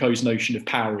around with Foucault's notion of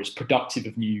power as productive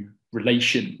of new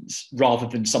relations rather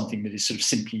than something that is sort of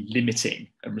simply limiting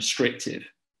and restrictive.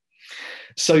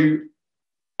 So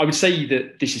I would say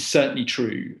that this is certainly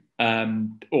true,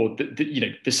 or that, you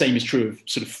know, the same is true of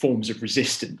sort of forms of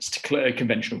resistance to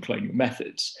conventional colonial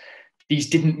methods. These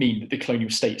didn't mean that the colonial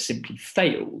state simply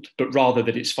failed, but rather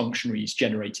that its functionaries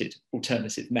generated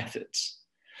alternative methods.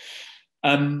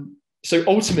 So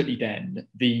ultimately then,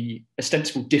 the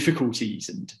ostensible difficulties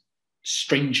and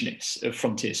strangeness of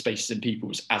frontier spaces and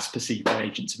peoples as perceived by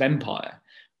agents of empire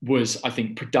was, I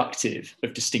think, productive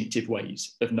of distinctive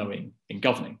ways of knowing and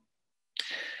governing.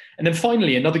 And then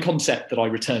finally, another concept that I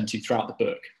return to throughout the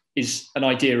book is an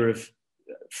idea of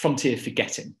frontier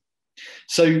forgetting.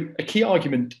 So a key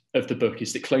argument of the book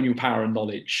is that colonial power and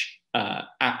knowledge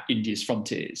at India's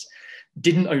frontiers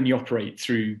didn't only operate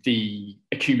through the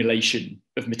accumulation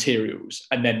of materials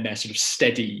and then their sort of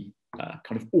steady,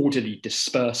 kind of orderly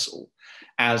dispersal,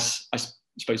 as I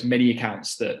suppose many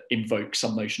accounts that invoke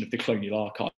some notion of the colonial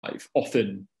archive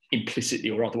often implicitly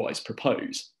or otherwise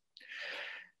propose.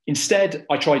 Instead,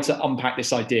 I tried to unpack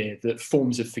this idea that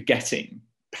forms of forgetting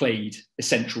played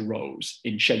essential roles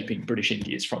in shaping British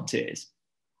India's frontiers.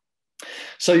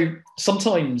 So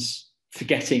sometimes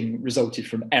forgetting resulted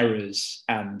from errors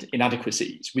and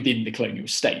inadequacies within the colonial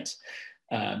state.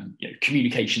 You know,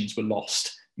 communications were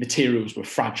lost, materials were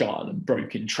fragile and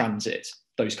broke in transit,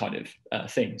 those kind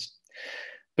of things.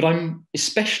 But I'm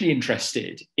especially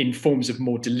interested in forms of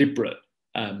more deliberate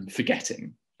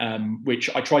forgetting, which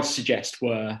I tried to suggest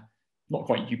were not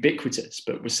quite ubiquitous,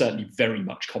 but were certainly very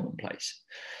much commonplace.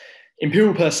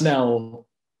 Imperial personnel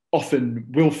often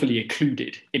willfully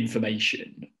occluded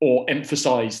information or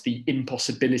emphasised the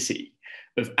impossibility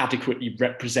of adequately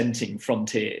representing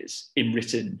frontiers in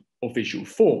written or visual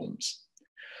forms.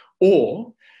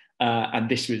 Or, and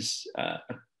this was a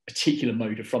particular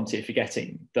mode of frontier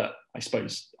forgetting that I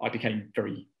suppose I became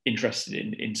very interested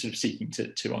in sort of seeking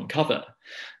to uncover,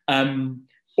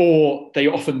 or they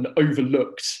often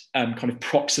overlooked kind of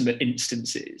proximate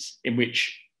instances in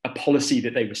which a policy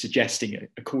that they were suggesting,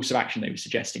 a course of action they were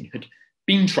suggesting, had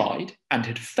been tried and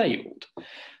had failed,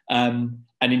 and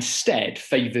instead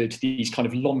favoured these kind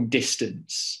of long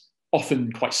distance,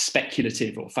 often quite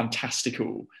speculative or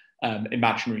fantastical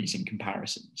imaginaries and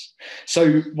comparisons.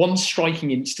 So one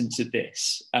striking instance of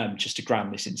this, just to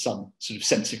ground this in some sort of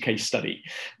sense of case study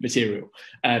material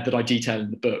that I detail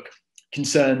in the book,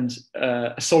 concerned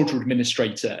a soldier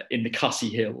administrator in the Khasi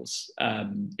Hills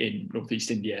in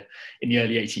northeast India in the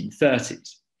early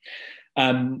 1830s.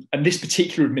 And this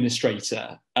particular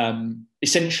administrator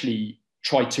essentially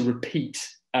tried to repeat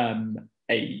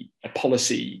a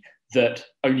policy that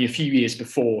only a few years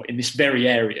before in this very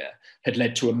area had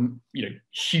led to a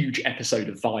huge episode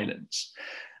of violence.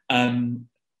 And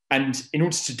in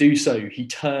order to do so, he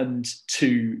turned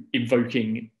to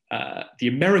invoking the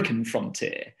American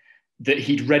frontier that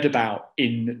he'd read about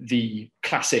in the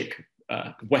classic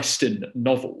Western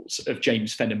novels of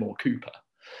James Fenimore Cooper.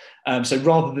 So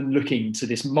rather than looking to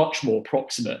this much more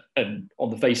proximate and, on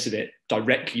the face of it,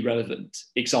 directly relevant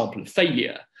example of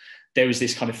failure, there was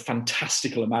this kind of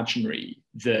fantastical imaginary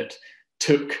that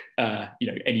took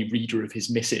any reader of his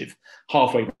missive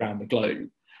halfway around the globe,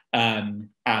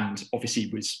 and obviously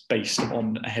was based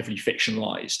on a heavily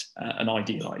fictionalized and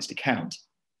idealized account.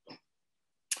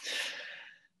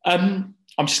 I'm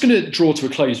just going to draw to a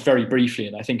close very briefly,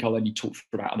 and I think I'll only talk for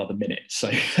about another minute,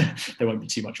 so there won't be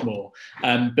too much more.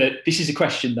 But this is a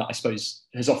question that I suppose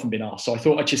has often been asked, so I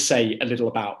thought I'd just say a little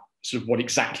about sort of what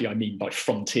exactly I mean by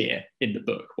frontier in the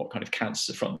book, what kind of counts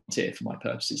as a frontier for my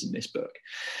purposes in this book.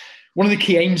 One of the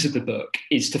key aims of the book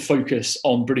is to focus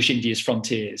on British India's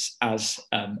frontiers as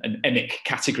an emic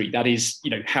category, that is,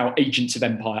 how agents of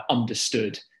empire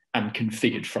understood and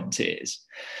configured frontiers.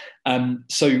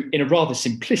 So in a rather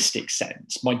simplistic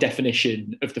sense, my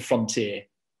definition of the frontier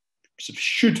sort of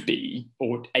should be,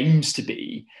 or aims to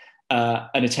be,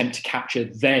 an attempt to capture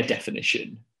their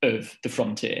definition of the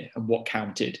frontier and what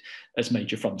counted as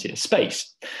major frontier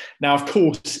space. Now, of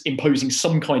course, imposing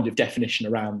some kind of definition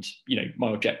around, my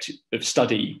object of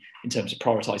study in terms of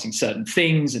prioritizing certain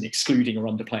things and excluding or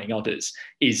underplaying others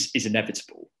is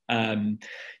inevitable. The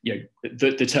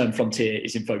term frontier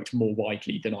is invoked more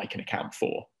widely than I can account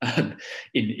for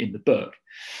in the book.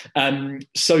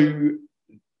 So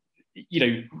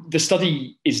the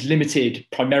study is limited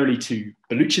primarily to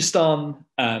Baluchistan,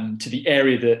 to the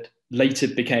area that later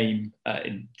became,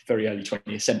 in the very early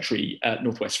 20th century,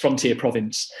 Northwest Frontier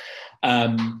Province,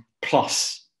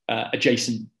 plus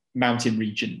adjacent mountain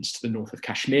regions to the north of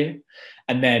Kashmir,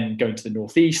 and then going to the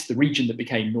northeast, the region that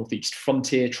became Northeast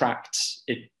Frontier Tracts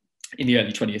in the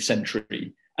early 20th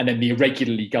century, and then the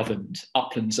irregularly governed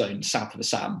upland zones south of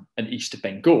Assam and east of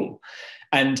Bengal.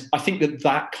 And I think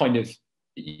that kind of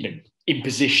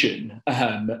imposition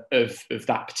of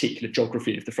that particular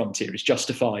geography of the frontier is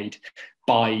justified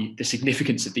by the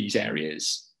significance of these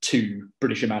areas to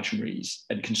British imaginaries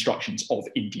and constructions of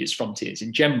India's frontiers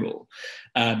in general.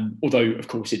 Although, of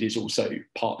course, it is also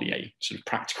partly a sort of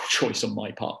practical choice on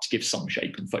my part to give some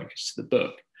shape and focus to the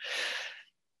book.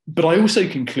 But I also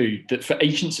conclude that for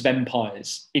agents of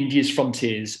empires, India's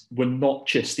frontiers were not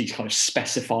just these kind of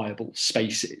specifiable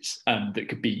spaces that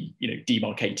could be,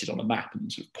 demarcated on a map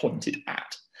and sort of pointed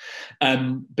at.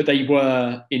 But they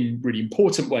were, in really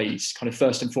important ways, kind of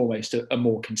first and foremost, a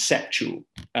more conceptual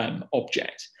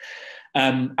object.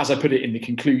 As I put it in the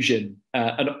conclusion,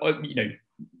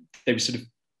 they were sort of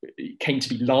came to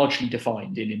be largely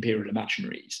defined in imperial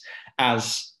imaginaries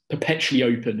as perpetually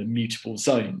open and mutable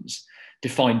zones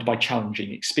defined by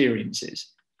challenging experiences.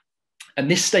 And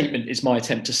this statement is my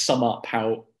attempt to sum up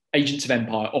how agents of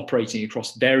empire operating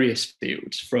across various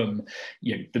fields, from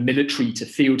the military to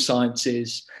field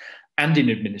sciences and in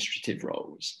administrative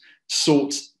roles,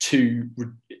 sought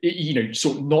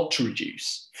not to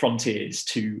reduce frontiers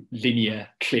to linear,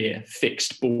 clear,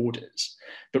 fixed borders,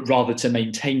 but rather to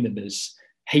maintain them as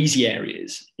hazy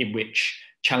areas in which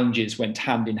challenges went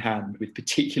hand in hand with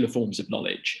particular forms of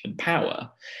knowledge and power,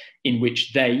 in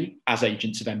which they, as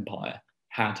agents of empire,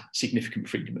 had significant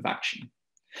freedom of action.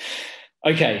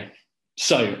 Okay,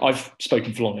 so I've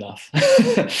spoken for long enough.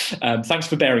 Thanks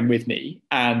for bearing with me,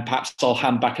 and perhaps I'll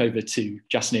hand back over to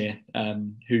Jasnea,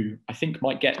 who I think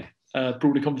might get a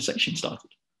broader conversation started.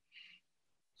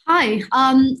 Hi,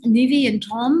 Nivi and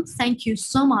Tom, thank you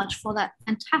so much for that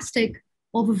fantastic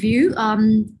overview.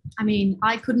 I mean,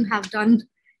 I couldn't have done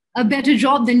a better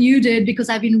job than you did, because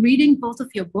I've been reading both of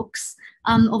your books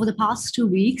over the past 2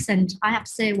 weeks. And I have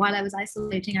to say, while I was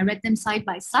isolating, I read them side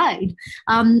by side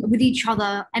with each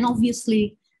other. And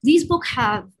obviously, these books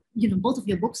have, both of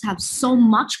your books have so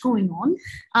much going on,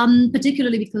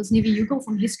 particularly because, Nivi, you go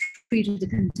from history to the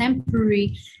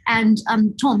contemporary. And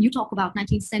Tom, you talk about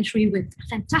 19th century with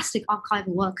fantastic archival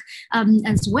work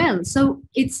as well. So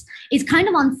it's kind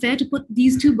of unfair to put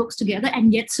these two books together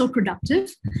and yet so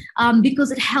productive,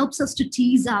 because it helps us to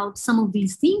tease out some of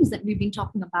these themes that we've been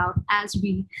talking about as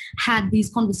we had these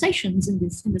conversations in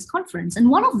this conference. And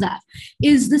one of that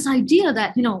is this idea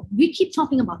that, we keep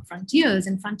talking about frontiers,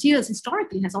 and frontiers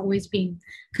historically has always been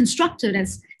constructed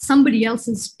as somebody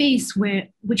else's space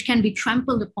which can be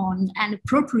trampled upon and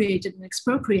appropriated and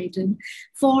expropriated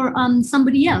for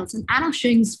somebody else. And Anna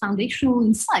Shing's foundational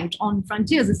insight on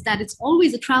frontiers is that it's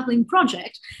always a traveling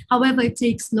project. However, it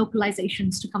takes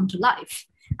localizations to come to life.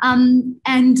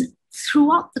 And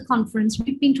throughout the conference,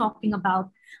 we've been talking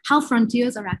about how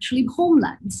frontiers are actually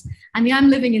homelands. I mean, I'm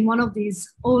living in one of these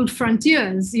old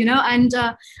frontiers, and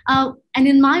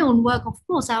in my own work, of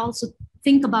course, I also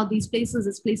think about these places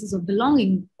as places of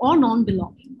belonging or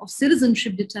non-belonging, of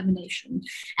citizenship determination.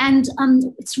 And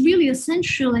it's really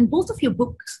essential, and both of your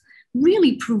books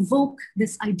really provoke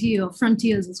this idea of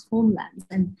frontiers as homelands,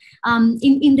 and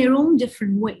in their own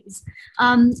different ways.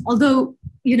 Although,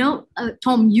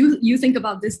 Tom, you think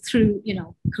about this through,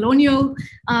 colonial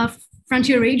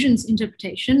frontier agents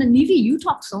interpretation, and Nivi, you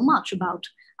talk so much about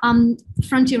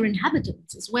frontier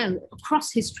inhabitants as well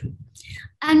across history.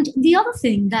 And the other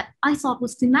thing that I thought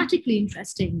was thematically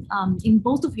interesting in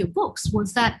both of your books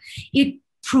was that it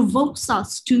provokes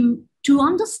us to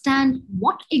understand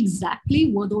what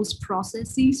exactly were those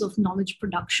processes of knowledge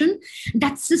production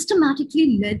that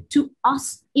systematically led to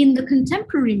us in the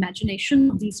contemporary imagination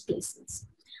of these places.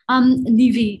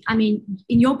 Nivi, I mean,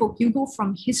 in your book, you go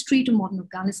from history to modern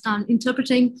Afghanistan,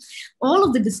 interpreting all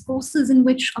of the discourses in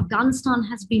which Afghanistan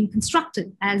has been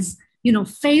constructed as,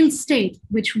 failed state,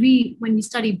 which when we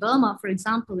study Burma, for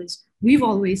example, we've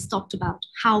always talked about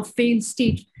how failed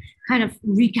state kind of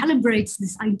recalibrates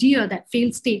this idea that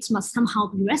failed states must somehow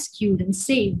be rescued and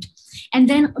saved. And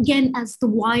then again, as the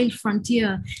wild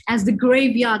frontier, as the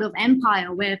graveyard of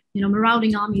empire where,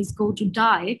 marauding armies go to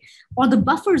die, or the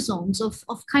buffer zones of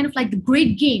kind of like the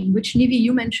great game, which Nivi,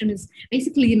 you mentioned, is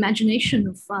basically imagination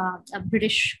of a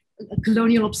British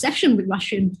colonial obsession with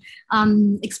Russian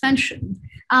expansion.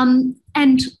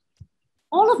 And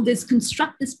all of this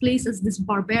construct this place as this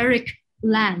barbaric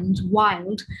land,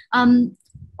 wild,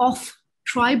 of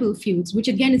tribal feuds, which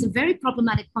again is a very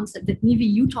problematic concept that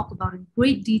Nivi, you talk about in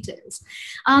great details.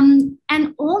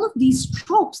 And all of these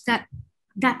tropes that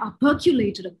are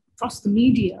percolated across the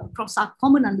media, across our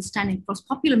common understanding, across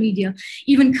popular media,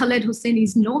 even Khaled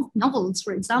Hosseini's novels,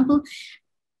 for example,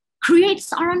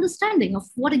 creates our understanding of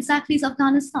what exactly is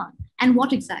Afghanistan and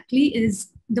what exactly is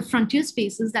the frontier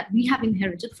spaces that we have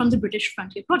inherited from the British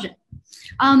Frontier Project.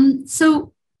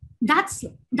 So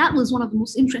that was one of the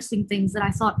most interesting things that I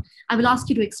thought I will ask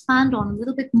you to expand on a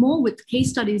little bit more with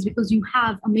case studies, because you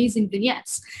have amazing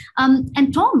vignettes.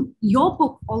 And Tom, your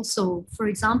book also, for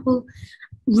example,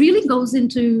 really goes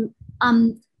into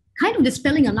kind of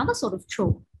dispelling another sort of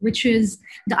trope, which is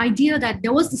the idea that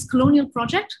there was this colonial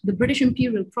project, the British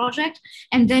Imperial project,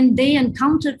 and then they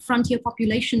encountered frontier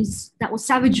populations that were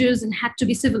savages and had to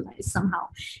be civilized somehow.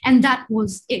 And that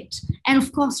was it. And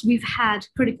of course, we've had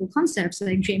critical concepts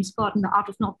like James Scott and the art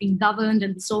of not being governed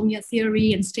and the Somia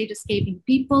theory and state escaping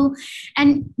people.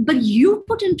 But you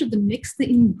put into the mix the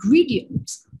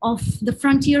ingredients of the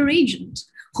frontier agent,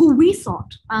 who we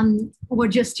thought were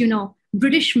just,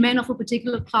 British men of a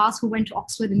particular class who went to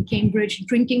Oxford and Cambridge,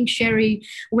 drinking sherry,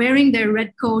 wearing their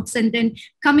red coats, and then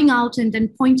coming out and then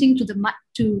pointing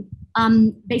to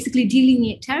basically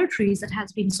delineate territories that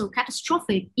has been so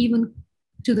catastrophic even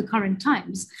to the current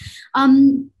times.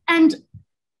 But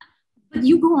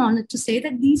you go on to say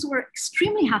that these were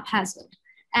extremely haphazard.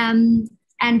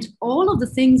 And all of the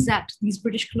things that these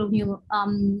British colonial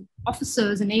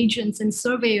officers and agents and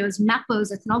surveyors,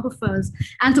 mappers, ethnographers,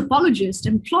 anthropologists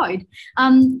employed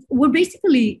were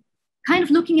basically kind of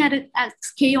looking at it as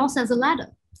chaos as a ladder,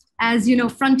 as,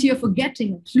 frontier forgetting,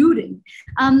 including.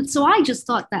 So I just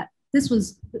thought that this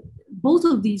was, both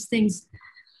of these things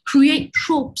create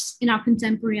tropes in our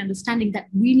contemporary understanding that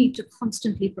we need to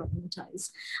constantly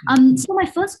problematize. So my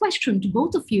first question to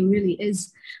both of you really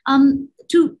is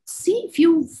to see if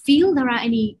you feel there are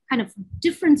any kind of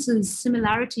differences,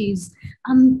 similarities,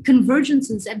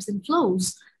 convergences, ebbs and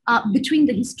flows between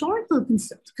the historical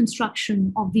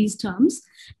construction of these terms,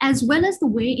 as well as the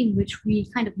way in which we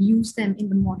kind of use them in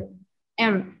the modern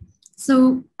era.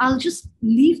 So I'll just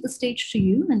leave the stage to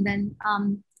you, and then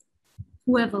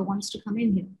whoever wants to come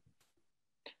in here.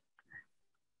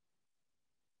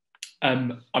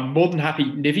 I'm more than happy.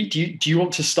 Nivi, do you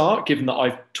want to start, given that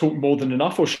I've talked more than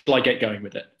enough, or shall I get going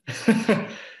with it?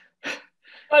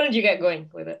 Why don't you get going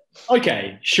with it?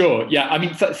 Okay, sure. Yeah, I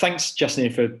mean, thanks,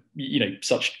 Jasnea, for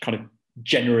such kind of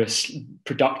generous,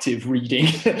 productive reading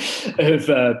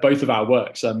of both of our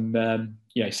works. I'm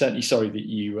certainly sorry that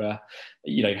you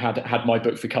had my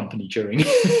book for company during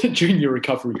during your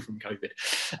recovery from COVID.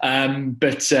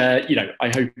 But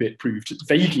I hope it proved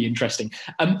vaguely interesting.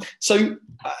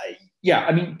 Yeah,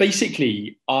 I mean,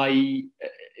 basically,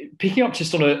 picking up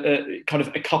just on a kind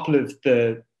of a couple of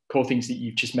the core things that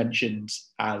you've just mentioned,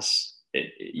 as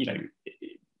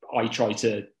I try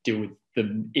to deal with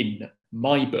them in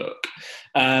my book,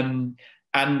 and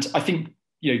I think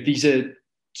these are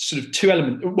sort of two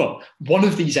elements. Well, one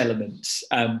of these elements,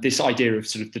 this idea of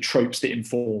sort of the tropes that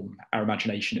inform our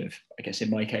imagination of, I guess in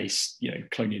my case,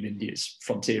 colonial India's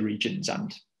frontier regions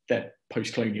and their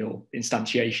post-colonial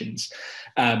instantiations,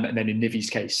 and then in Nivi's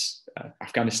case,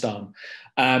 Afghanistan.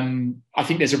 I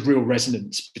think there's a real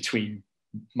resonance between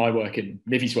my work and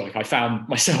Nivi's work. I found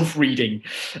myself reading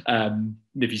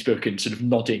Nivi's book and sort of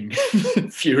nodding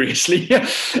furiously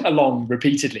along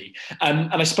repeatedly. And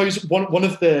I suppose one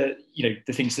of the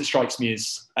the things that strikes me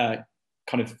as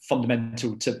kind of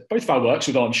fundamental to both of our works,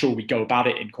 although I'm sure we go about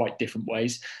it in quite different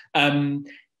ways,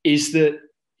 is that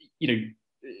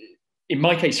in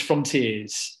my case,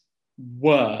 frontiers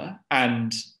were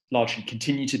and largely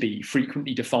continue to be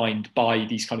frequently defined by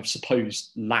these kind of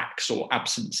supposed lacks or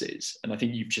absences. And I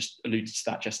think you've just alluded to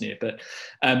that, Jasnea, but,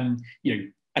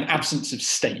 an absence of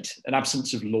state, an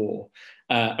absence of law,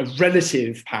 a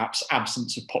relative, perhaps,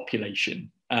 absence of population,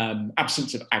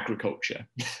 absence of agriculture,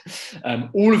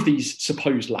 all of these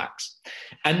supposed lacks.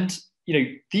 And,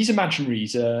 these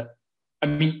imaginaries are,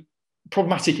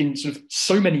 problematic in sort of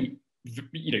so many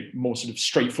more sort of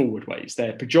straightforward ways.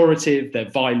 They're pejorative, they're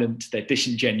violent, they're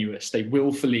disingenuous, they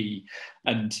willfully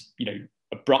and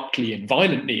abruptly and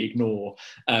violently ignore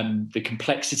the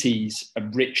complexities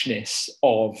and richness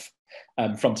of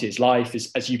frontiers life.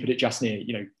 As you put it,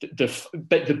 Jasnea,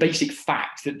 the basic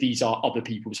fact that these are other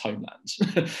people's homelands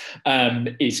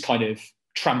is kind of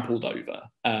trampled over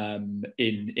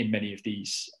in many of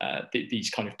these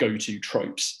kind of go-to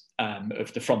tropes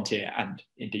of the frontier and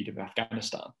indeed of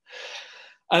Afghanistan.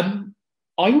 I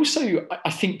also,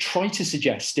 I think, try to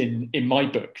suggest in my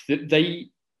book that they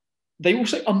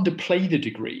also underplay the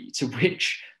degree to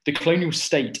which the colonial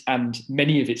state and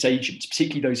many of its agents,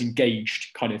 particularly those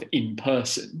engaged kind of in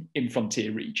person in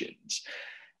frontier regions,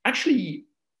 actually,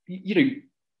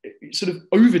 sort of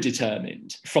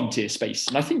overdetermined frontier space.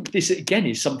 And I think this, again,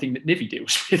 is something that Nivi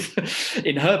deals with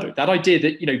in her book, that idea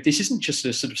that, this isn't just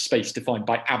a sort of space defined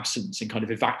by absence and kind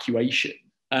of evacuation.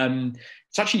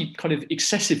 It's actually kind of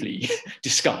excessively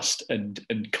discussed and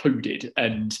coded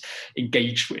and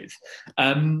engaged with.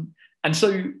 And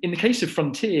so in the case of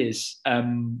frontiers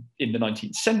in the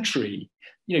 19th century,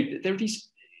 there are these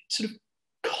sort of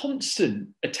constant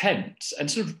attempts and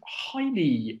sort of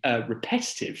highly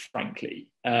repetitive, frankly,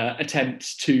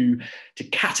 attempts to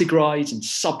categorize and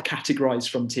subcategorize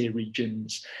frontier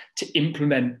regions, to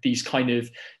implement these kind of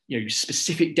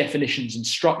specific definitions and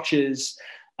structures,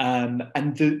 and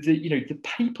the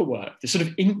paperwork, the sort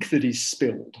of ink that is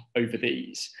spilled over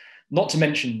these, not to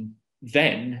mention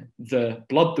then the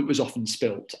blood that was often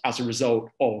spilt as a result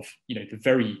of the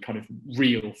very kind of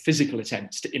real physical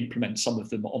attempts to implement some of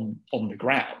them on the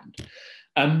ground,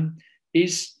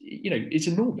 is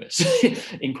enormous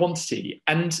in quantity.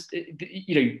 And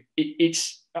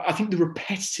it's, I think, the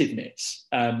repetitiveness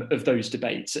of those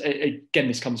debates, again,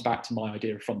 this comes back to my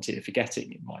idea of frontier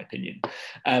forgetting, in my opinion,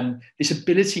 this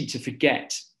ability to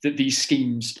forget that these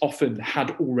schemes often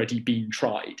had already been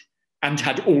tried and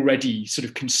had already sort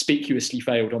of conspicuously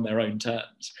failed on their own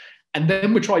terms, and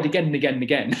then were tried again and again and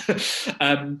again,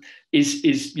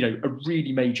 is a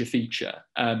really major feature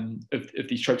of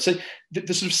these tropes. So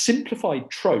the sort of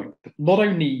simplified trope not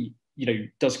only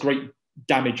does great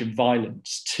damage and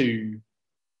violence to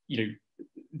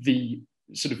the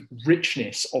sort of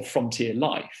richness of frontier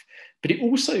life, but it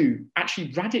also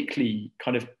actually radically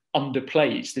kind of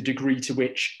underplays the degree to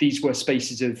which these were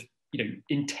spaces of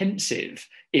intensive,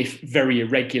 if very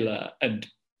irregular and,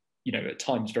 at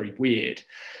times very weird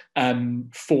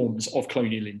forms of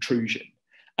colonial intrusion.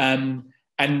 And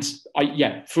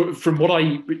from what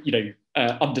I,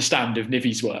 understand of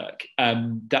Nivi's work,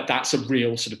 that's a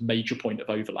real sort of major point of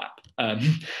overlap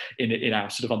in our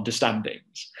sort of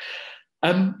understandings.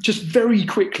 Just very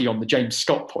quickly on the James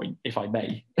Scott point, if I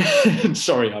may.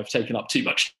 Sorry, I've taken up too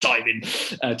much time in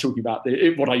talking about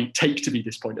what I take to be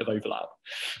this point of overlap.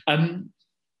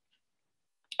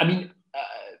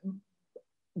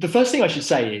 The first thing I should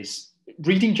say is,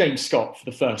 reading James Scott for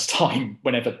the first time,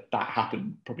 whenever that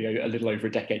happened, probably a little over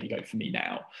a decade ago for me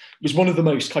now, was one of the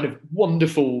most kind of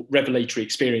wonderful revelatory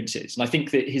experiences. And I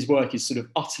think that his work is sort of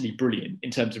utterly brilliant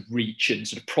in terms of reach and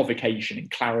sort of provocation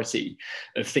and clarity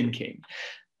of thinking.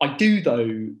 I do,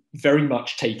 though, very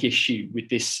much take issue with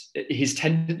his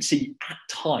tendency at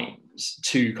times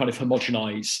to kind of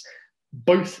homogenize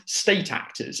both state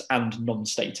actors and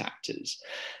non-state actors.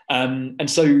 And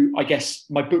so I guess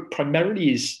my book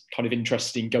primarily is kind of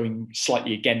interested in going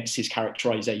slightly against his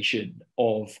characterization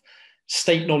of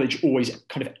state knowledge always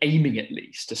kind of aiming, at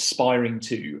least, aspiring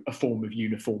to a form of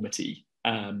uniformity,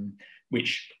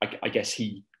 which I guess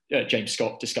James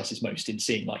Scott discusses most in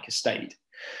Seeing Like a State.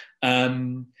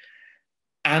 And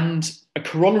a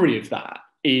corollary of that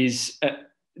is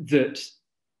that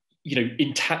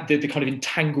the kind of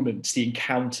entanglements, the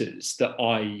encounters that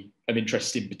I am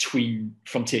interested in between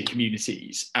frontier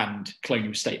communities and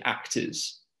colonial state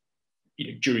actors,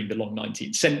 during the long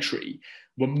 19th century,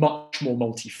 were much more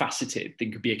multifaceted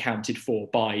than could be accounted for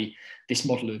by this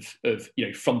model of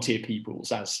frontier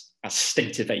peoples as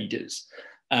state evaders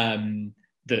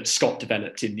that Scott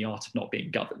developed in The Art of Not Being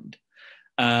Governed.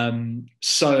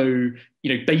 So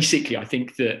basically, I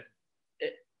think that,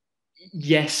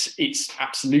 yes, it's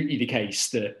absolutely the case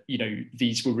that,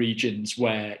 these were regions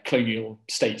where colonial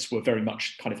states were very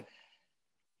much kind of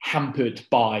hampered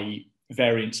by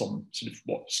variance on sort of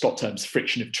what Scott terms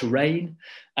friction of terrain,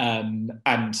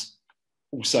 and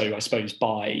also, I suppose,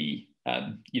 by,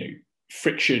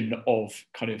 friction of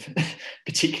kind of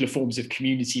particular forms of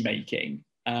community making.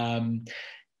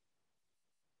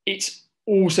 It's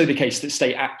also the case that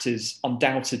state actors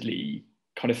undoubtedly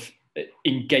kind of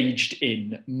engaged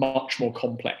in much more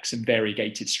complex and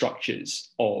variegated structures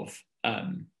of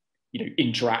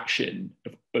interaction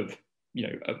of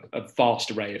a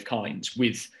vast array of kinds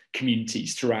with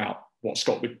communities throughout what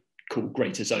Scott would call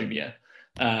Greater Zomia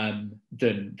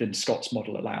than Scott's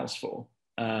model allows for.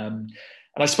 And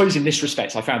I suppose in this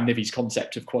respect, I found Nivi's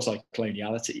concept of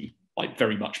quasi-coloniality like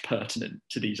very much pertinent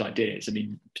to these ideas. I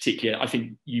mean, particularly, I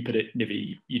think you put it,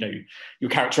 Nivi, your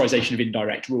characterization of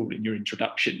indirect rule in your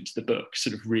introduction to the book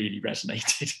sort of really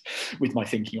resonated with my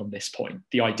thinking on this point.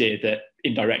 The idea that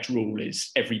indirect rule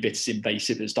is every bit as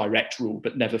invasive as direct rule,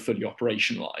 but never fully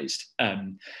operationalized,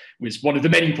 was one of the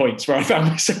many points where I found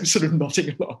myself sort of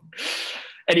nodding along.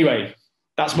 Anyway,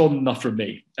 that's more than enough from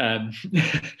me.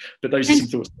 But those are some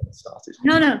thoughts to get started.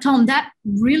 No, Tom, that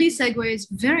really segues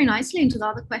very nicely into the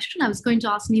other question I was going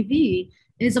to ask Nivi,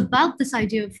 is about this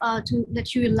idea of to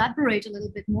let you elaborate a little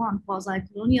bit more on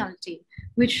quasi-coloniality,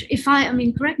 which,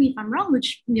 correct me if I'm wrong,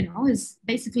 which, is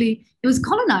basically, it was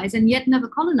colonized and yet never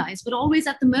colonized, but always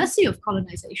at the mercy of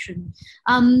colonization.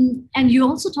 And you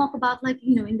also talk about,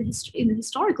 in the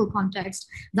historical context,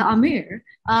 the Amir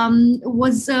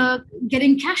was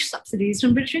getting cash subsidies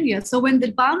from British India. So when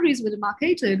the boundaries were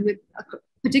demarcated, with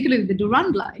particularly the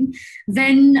Durand Line,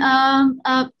 then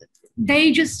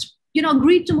they just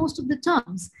agreed to most of the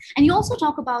terms. And you also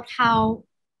talk about how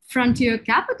frontier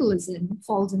capitalism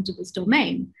falls into this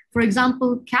domain. For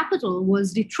example, capital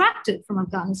was detracted from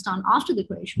Afghanistan after the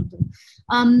creation of them.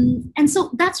 And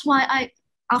so that's why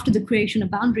after the creation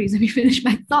of boundaries, let me finish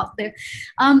my thought there.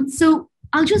 So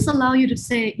I'll just allow you to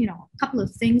say, a couple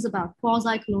of things about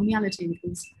quasi-coloniality,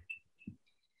 please.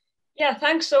 Yeah,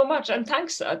 thanks so much. And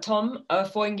thanks, Tom,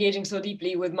 for engaging so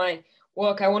deeply with my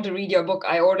work. I want to read your book.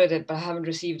 I ordered it, but I haven't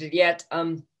received it yet.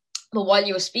 But while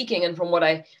you were speaking, and from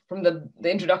the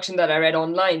introduction that I read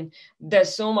online,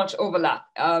 there's so much overlap.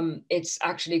 It's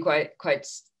actually quite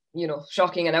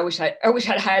shocking, and I wish I'd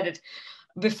had it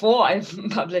before I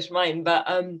published mine. But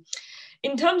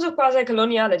in terms of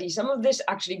quasi-coloniality, some of this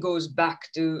actually goes back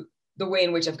to the way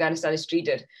in which Afghanistan is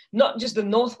treated. Not just the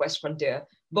northwest frontier,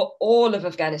 but all of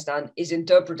Afghanistan is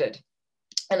interpreted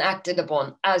and acted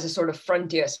upon as a sort of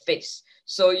frontier space.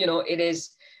 So, it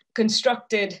is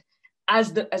constructed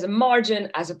as a margin,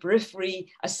 as a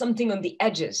periphery, as something on the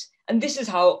edges. And this is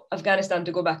how Afghanistan,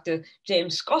 to go back to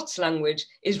James Scott's language,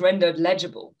 is rendered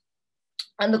legible.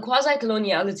 And the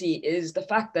quasi-coloniality is the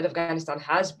fact that Afghanistan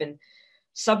has been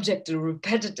subject to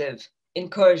repetitive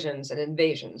incursions and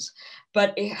invasions,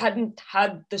 but it hadn't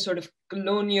had the sort of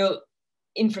colonial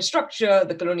infrastructure,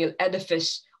 the colonial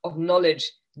edifice of knowledge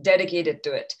dedicated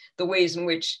to it, the ways in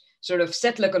which sort of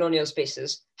settler colonial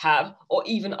spaces have, or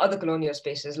even other colonial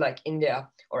spaces like India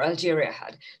or Algeria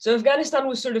had. So Afghanistan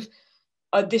was sort of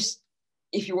this,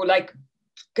 if you were like,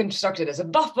 constructed as a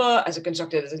buffer,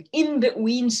 constructed as an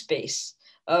in-between space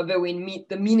between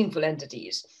the meaningful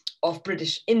entities of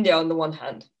British India on the one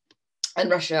hand and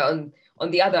Russia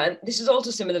on the other. And this is also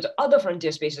similar to other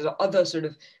frontier spaces or other sort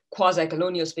of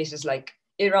quasi-colonial spaces like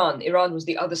Iran. Iran was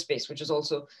the other space, which was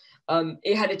also,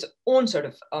 it had its own sort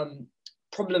of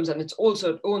problems and its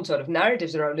also own sort of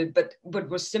narratives around it, but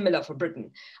was similar for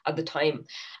Britain at the time.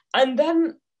 And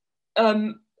then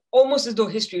almost as though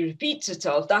history repeats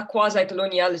itself, that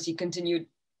quasi-coloniality continued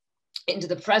into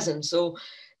the present. So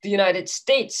the United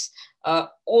States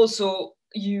also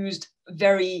used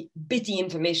very bitty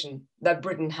information that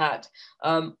Britain had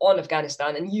on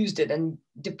Afghanistan and used it and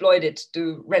deployed it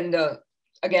to render,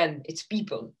 again, its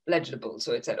people legible.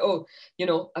 So it said, oh, you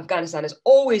know, Afghanistan has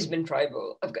always been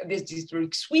tribal. There's these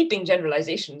sweeping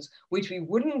generalizations which we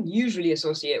wouldn't usually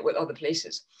associate with other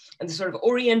places. And the sort of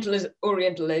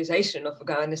orientalization of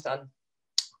Afghanistan,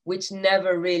 which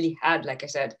never really had, like I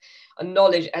said, a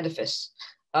knowledge edifice.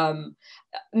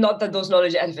 Not that those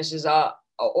knowledge edifices are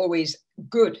always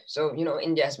good. So, you know,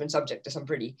 India has been subject to some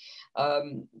pretty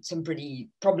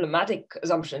problematic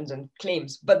assumptions and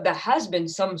claims, but there has been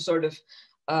some sort of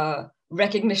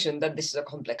recognition that this is a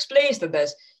complex place, that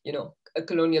there's, you know, a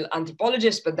colonial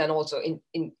anthropologist, but then also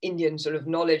in Indian sort of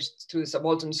knowledge through the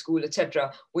subaltern school,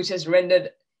 etc., which has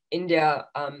rendered India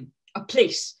a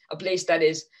place that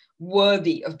is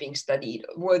worthy of being studied,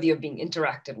 worthy of being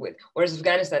interacted with, whereas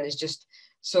Afghanistan is just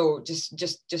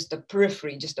a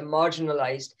periphery, just a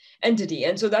marginalized entity.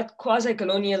 And so that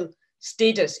quasi-colonial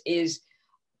status is,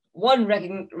 one,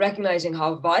 recognizing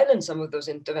how violent some of those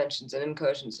interventions and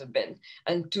incursions have been,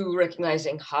 and two,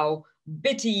 recognizing how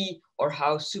bitty or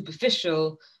how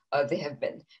superficial they have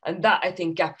been. And that, I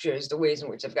think, captures the ways in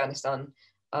which Afghanistan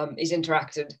is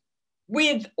interacted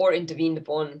with or intervened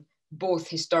upon, both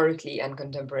historically and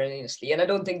contemporaneously. And I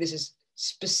don't think this is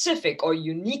specific or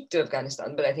unique to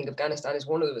Afghanistan, but I think Afghanistan is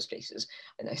one of those places.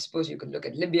 And I suppose you could look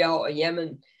at Libya or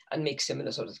Yemen and make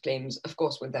similar sort of claims, of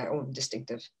course, with their own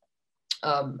distinctive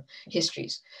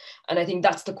histories. And I think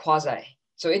that's the quasi.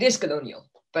 So it is colonial,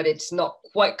 but it's not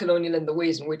quite colonial in the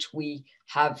ways in which we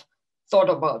have thought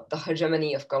about the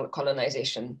hegemony of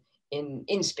colonization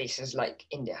in spaces like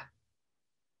India.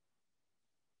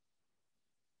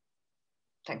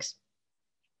 Thanks.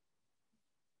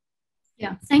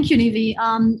 Yeah, thank you, Nivi.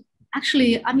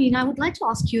 Actually, I mean, I would like to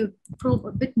ask you probe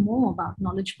a bit more about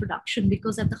knowledge production,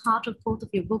 because at the heart of both of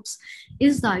your books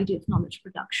is the idea of knowledge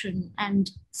production. And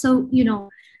so, you know,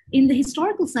 in the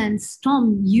historical sense,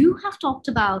 Tom, you have talked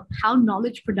about how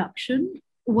knowledge production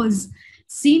was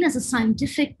seen as a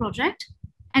scientific project,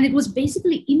 and it was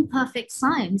basically imperfect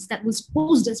science that was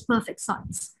posed as perfect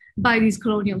science by these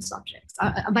colonial subjects,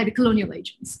 by the colonial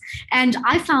agents. And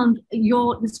I found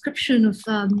your description of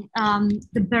the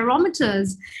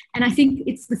barometers, and I think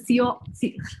it's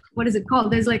what is it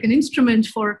called? There's like an instrument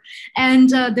for, and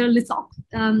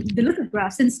the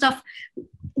lithographs and stuff,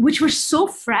 which were so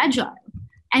fragile,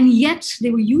 and yet they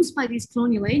were used by these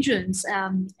colonial agents,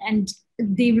 and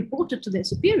they reported to their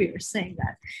superiors saying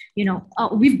that, you know,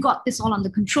 we've got this all under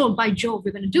control, by Jove,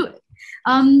 we're going to do it.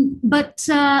 But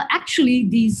actually,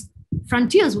 these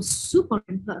frontiers were super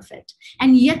imperfect,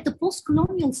 and yet the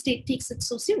post-colonial state takes it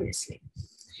so seriously.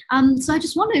 So I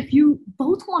just wonder if you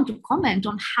both want to comment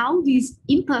on how these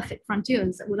imperfect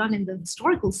frontiers that were done in the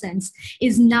historical sense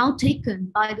is now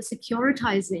taken by the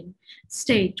securitizing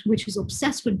state, which is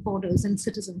obsessed with borders and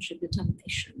citizenship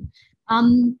determination.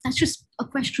 That's just a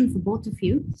question for both of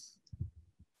you.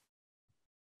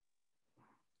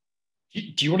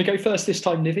 Do you want to go first this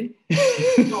time, Nivi?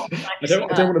 No, I don't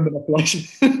want to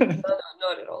monopolize. No,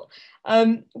 not at all.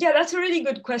 Yeah, that's a really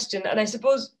good question. And I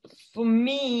suppose for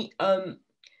me,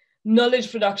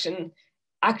 knowledge production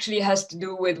actually has to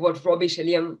do with what Robbie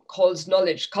Shilliam calls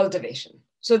knowledge cultivation.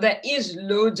 So there is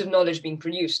loads of knowledge being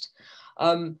produced,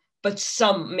 but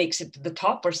some makes it to the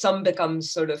top, or some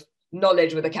becomes sort of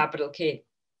knowledge with a capital K.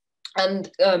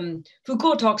 And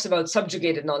Foucault talks about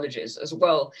subjugated knowledges as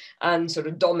well, and sort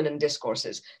of dominant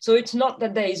discourses. So it's not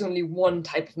that there is only one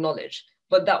type of knowledge,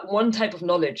 but that one type of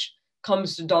knowledge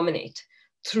comes to dominate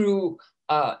through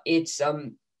its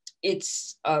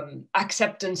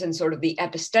acceptance in sort of the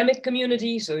epistemic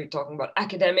community. So you're talking about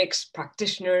academics,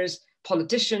 practitioners,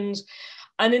 politicians,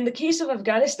 And in the case of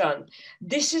Afghanistan,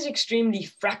 this is extremely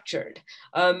fractured.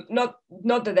 Not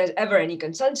that there's ever any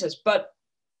consensus, but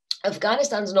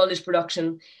Afghanistan's knowledge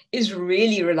production is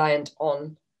really reliant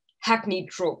on hackneyed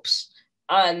tropes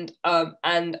and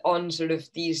on sort of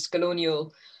these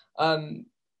colonial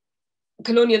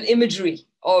imagery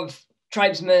of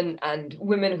tribesmen and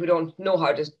women who don't know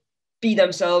how to be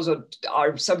themselves or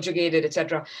are subjugated,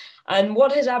 etc. And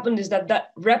what has happened is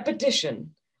that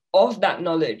repetition of that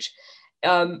knowledge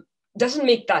doesn't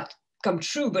make that come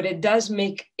true, but it does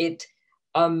make it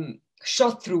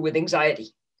shot through with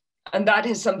anxiety. And that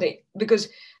is something, because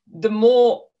the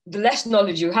less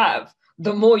knowledge you have,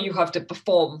 the more you have to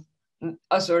perform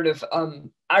a sort of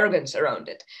arrogance around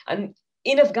it. And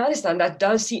in Afghanistan, that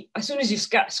does seem, as soon as you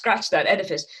scratch that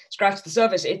edifice, scratch the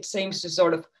surface, it seems to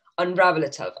sort of unravel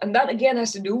itself. And that again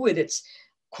has to do with its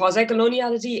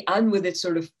quasi-coloniality and with its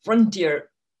sort of frontier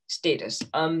status.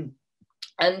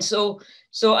 And so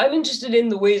I'm interested in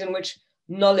the ways in which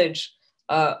knowledge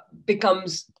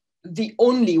becomes the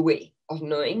only way of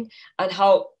knowing, and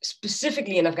how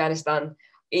specifically in Afghanistan,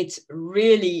 it's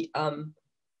really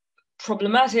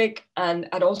problematic and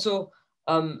also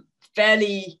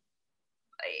fairly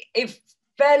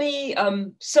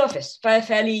surface,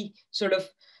 fairly sort of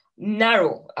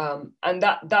narrow, and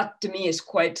that to me is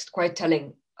quite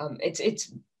telling.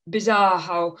 It's bizarre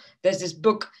how there's this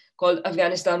book called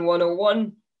Afghanistan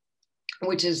 101,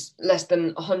 which is less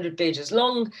than 100 pages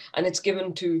long, and it's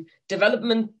given to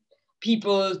development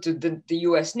people, to the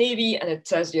US Navy, and it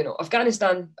says, you know, Afghan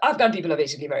people are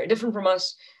basically very different from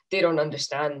us. They don't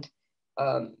understand,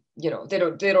 they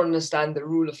don't understand the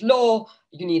rule of law.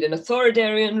 You need an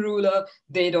authoritarian ruler.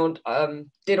 They don't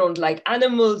like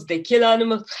animals. They kill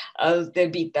animals. They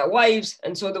beat their wives.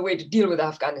 And so the way to deal with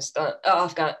Afghans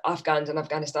in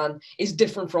Afghanistan is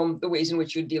different from the ways in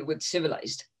which you deal with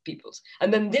civilized peoples.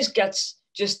 And then this gets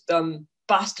just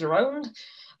passed around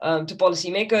to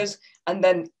policymakers and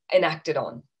then enacted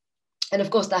on. And of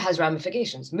course, that has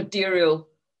ramifications, material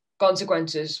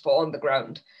consequences for on the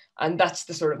ground. And that's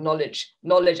the sort of knowledge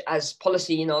as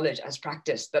policy, knowledge as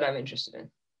practice that I'm interested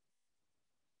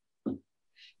in.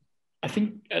 I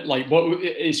think what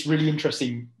is really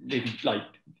interesting, maybe like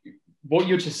what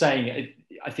you're just saying,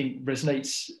 I think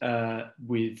resonates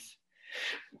with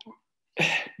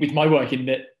my work, in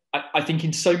that I think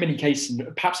in so many cases,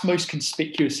 perhaps most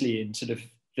conspicuously in sort of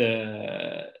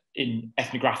in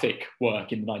ethnographic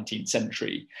work in the 19th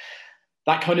century,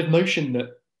 that kind of notion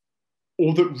that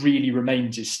all that really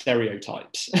remains is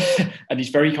stereotypes and these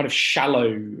very kind of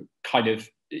shallow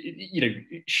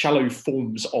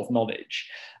forms of knowledge.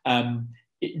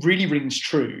 It really rings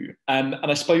true. And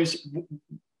I suppose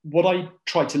what I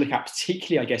tried to look at,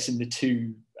 particularly, I guess, in the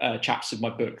two chapters of my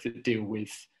book that deal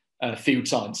with field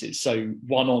sciences, so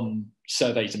one on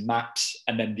surveys and maps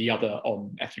and then the other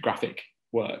on ethnographic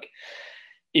work,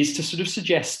 is to sort of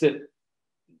suggest that,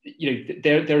 you know,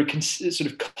 there are sort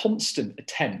of constant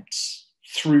attempts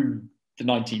through the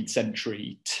 19th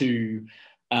century to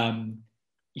kind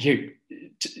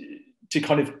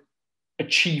of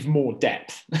achieve more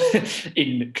depth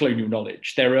in colonial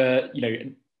knowledge. There are, you know,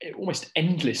 an almost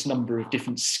endless number of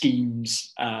different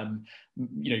schemes,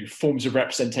 forms of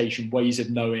representation, ways of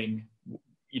knowing,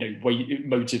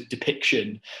 modes of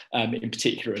depiction in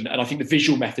particular. And I think the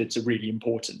visual methods are really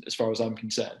important as far as I'm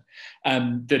concerned,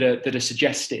 that are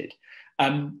suggested.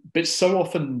 But so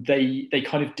often they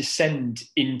kind of descend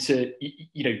into,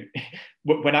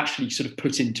 when actually sort of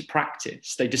put into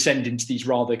practice, they descend into these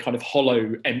rather kind of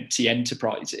hollow, empty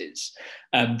enterprises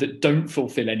that don't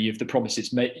fulfill any of the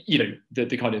promises,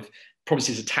 the kind of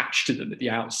promises attached to them at the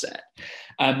outset.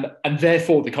 And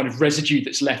therefore the kind of residue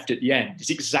that's left at the end is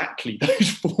exactly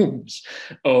those forms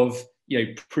of,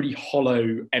 pretty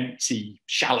hollow, empty,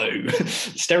 shallow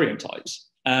stereotypes.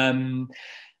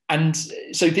 And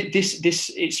so this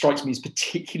it strikes me as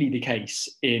particularly the case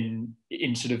in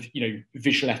sort of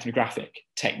visual ethnographic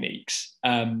techniques,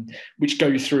 which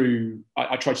go through.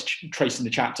 I try to trace in the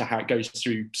chapter how it goes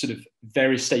through sort of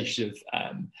various stages of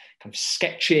kind of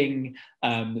sketching,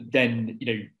 then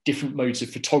different modes of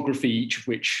photography, each of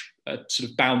which are sort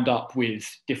of bound up with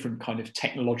different kind of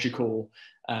technological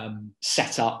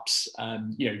setups.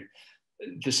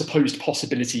 The supposed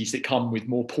possibilities that come with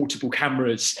more portable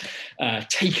cameras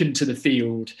taken to the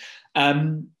field,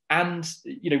 and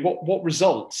what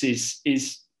results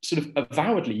is sort of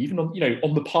avowedly, even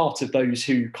on the part of those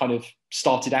who kind of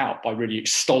started out by really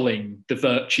extolling the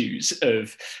virtues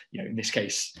of in this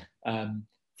case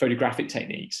photographic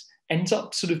techniques, ends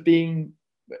up sort of being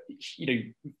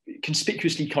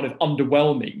conspicuously kind of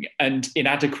underwhelming and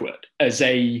inadequate as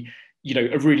a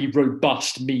really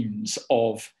robust means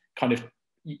of kind of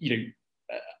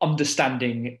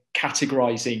understanding,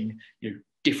 categorizing,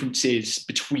 differences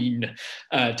between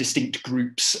distinct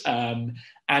groups.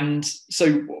 And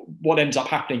so what ends up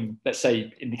happening, let's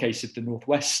say in the case of the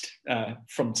Northwest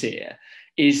frontier,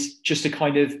 is just a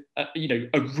kind of,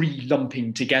 a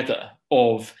re-lumping together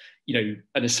of,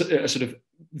 a sort of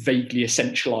vaguely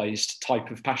essentialized type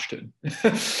of Pashtun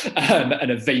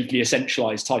and a vaguely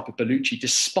essentialized type of Baluchi,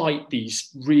 despite these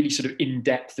really sort of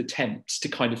in-depth attempts to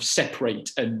kind of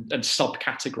separate and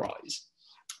subcategorize.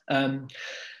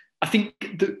 I think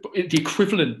the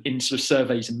equivalent in sort of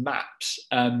surveys and maps,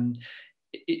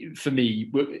 for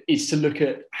me, is to look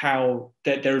at how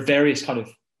there are various kind of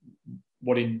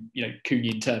what in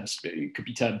Kuhnian terms could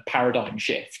be termed paradigm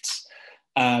shifts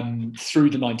through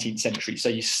the 19th century. So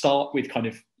you start with kind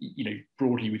of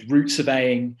broadly with route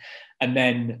surveying, and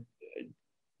then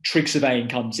trig surveying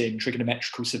comes in,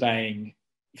 trigonometrical surveying,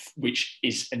 which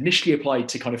is initially applied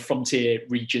to kind of frontier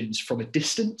regions from a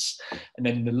distance. And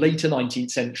then in the later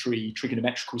 19th century,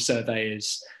 trigonometrical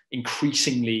surveyors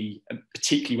increasingly,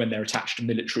 particularly when they're attached to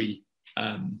military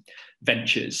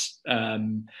ventures,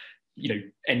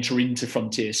 enter into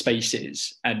frontier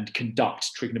spaces and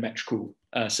conduct trigonometrical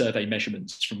survey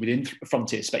measurements from within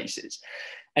frontier spaces.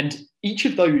 And each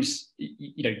of those,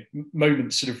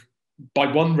 moments sort of, by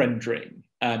one rendering,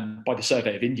 by the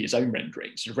Survey of India's own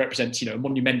rendering, sort of represents, a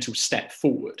monumental step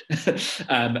forward,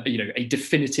 a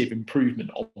definitive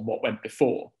improvement on what went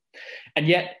before. And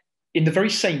yet, in the very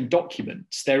same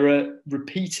documents, there are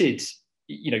repeated,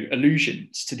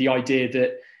 allusions to the idea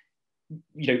that,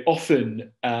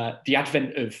 often the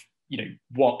advent of,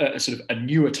 what a sort of a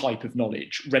newer type of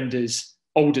knowledge renders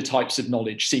older types of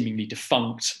knowledge seemingly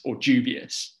defunct or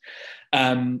dubious.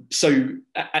 And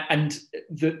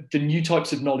the new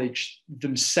types of knowledge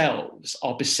themselves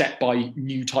are beset by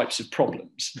new types of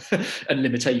problems and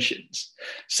limitations.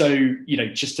 So,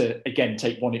 just to, again,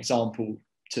 take one example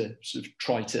to sort of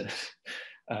try to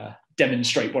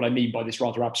demonstrate what I mean by this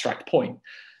rather abstract point.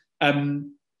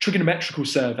 Trigonometrical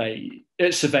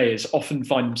surveyors often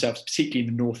find themselves, particularly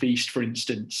in the northeast, for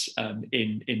instance,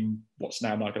 in what's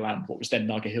now Nagaland, what was then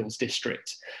Naga Hills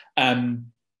district,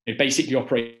 basically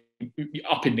operate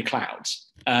up in the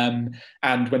clouds. And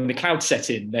when the clouds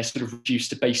set in, they're sort of reduced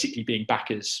to basically being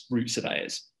back as route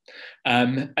surveyors.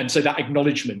 And so that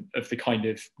acknowledgement of the kind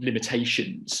of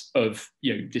limitations of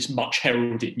this much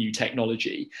heralded new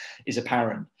technology is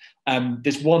apparent.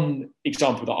 There's one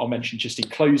example that I'll mention just in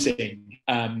closing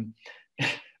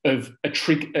of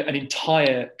an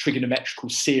entire trigonometrical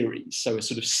series, so a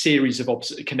sort of series of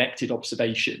connected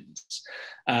observations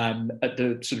at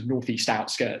the sort of northeast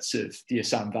outskirts of the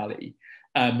Assam Valley,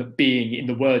 being, in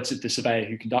the words of the surveyor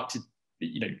who conducted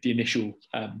the initial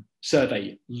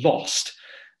survey, lost.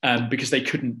 Because they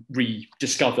couldn't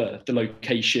rediscover the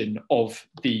location of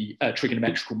the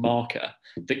trigonometrical marker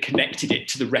that connected it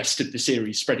to the rest of the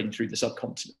series spreading through the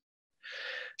subcontinent.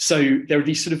 So there are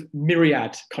these sort of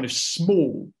myriad kind of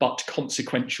small but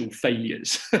consequential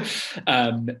failures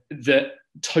that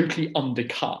totally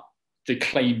undercut the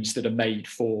claims that are made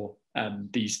for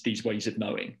these ways of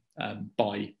knowing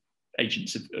by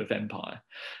agents of empire.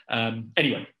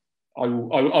 Anyway, I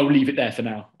will leave it there for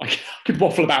now. I could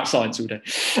waffle about science all day,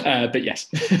 but yes.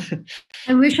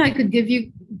 I wish I could give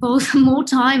you both more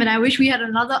time, and I wish we had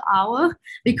another hour,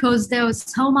 because there was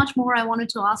so much more I wanted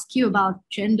to ask you about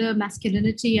gender,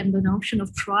 masculinity, and the notion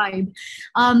of tribe,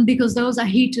 because those are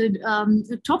heated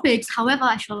topics. However,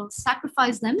 I shall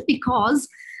sacrifice them because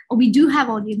we do have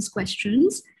audience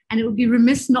questions, and it would be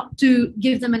remiss not to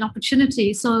give them an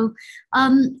opportunity. So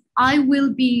I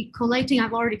will be collating,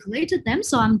 I've already collated them,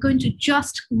 so I'm going to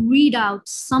just read out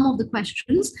some of the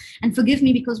questions, and forgive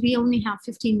me because we only have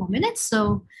 15 more minutes.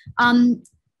 So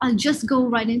I'll just go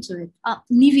right into it.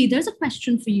 Nivi, there's a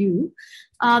question for you.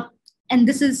 And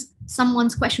this is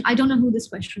someone's question. I don't know who this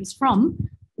question is from.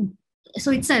 So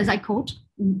it says, I quote,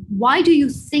 "Why do you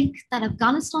think that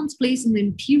Afghanistan's place in the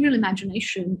imperial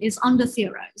imagination is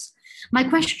under-theorized? My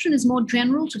question is more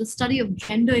general to the study of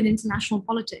gender in international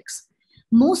politics.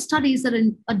 Most studies that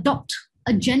adopt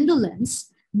a gender lens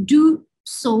do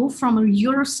so from a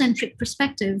Eurocentric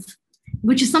perspective,"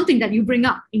 which is something that you bring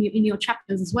up in your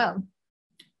chapters as well,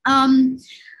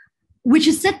 which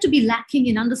is said to be lacking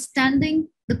in understanding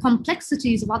the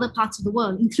complexities of other parts of the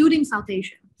world, including South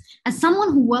Asia. As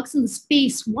someone who works in the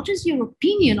space, what is your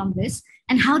opinion on this,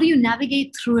 and how do you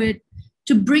navigate through it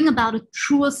to bring about a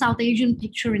truer South Asian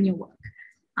picture in your work?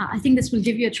 I think this will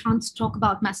give you a chance to talk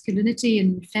about masculinity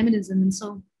and feminism, and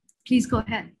so please go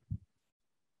ahead.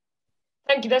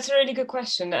 Thank you. That's a really good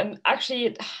question. And actually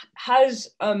it has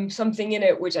something in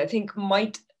it which I think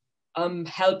might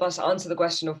help us answer the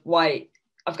question of why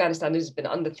Afghanistan has been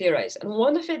under theorized. And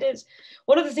one of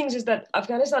the things is that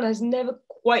Afghanistan has never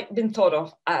quite been thought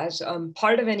of as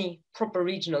part of any proper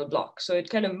regional bloc. So it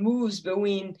kind of moves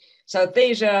between South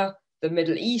Asia, the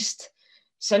Middle East,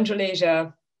 Central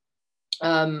Asia,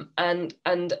 and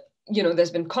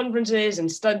there's been conferences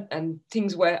and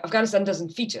things where Afghanistan doesn't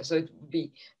feature. So it would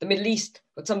be the Middle East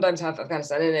would sometimes have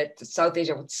Afghanistan in it. South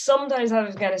Asia would sometimes have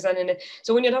Afghanistan in it.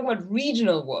 So when you're talking about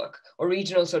regional work or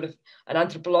regional sort of an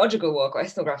anthropological work or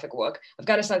ethnographic work,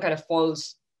 Afghanistan kind of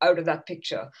falls out of that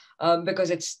picture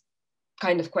because it's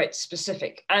kind of quite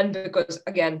specific. And because,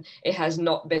 again, it has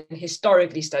not been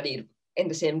historically studied in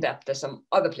the same depth as some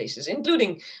other places,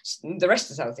 including the rest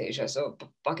of South Asia, so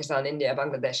Pakistan, India,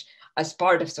 Bangladesh, as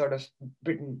part of sort of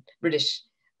British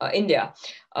India.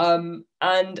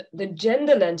 And the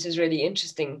gender lens is really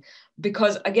interesting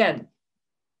because, again,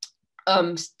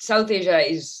 South Asia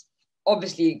is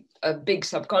obviously a big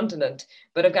subcontinent,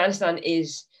 but Afghanistan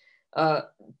is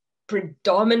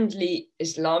predominantly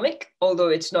Islamic, although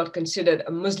it's not considered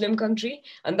a Muslim country.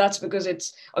 And that's because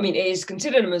it is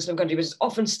considered a Muslim country, but it's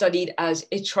often studied as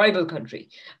a tribal country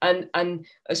and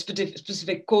a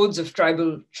specific codes of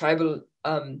tribal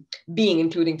being,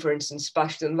 including, for instance,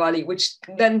 Pashtun Wali, which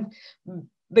then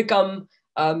become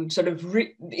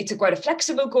it's quite a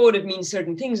flexible code. It means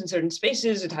certain things in certain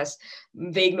spaces. It has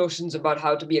vague notions about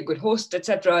how to be a good host,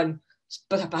 etc.,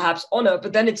 but perhaps honor.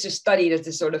 But then it's just studied as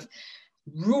this sort of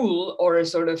rule or a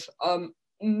sort of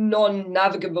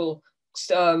non-navigable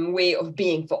way of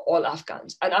being for all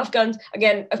Afghans. And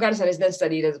Afghanistan is then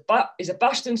studied as a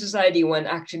Pashtun society when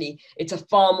actually it's a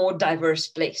far more diverse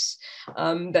place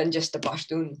than just a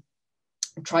Pashtun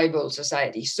tribal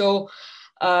society. So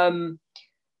I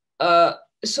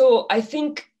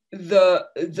think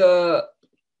the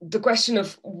question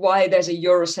of why there's a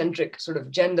Eurocentric sort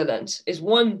of gender lens is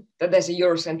one, that there's a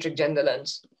Eurocentric gender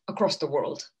lens across the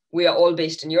world. We are all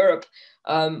based in Europe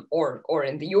or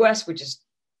in the US, which is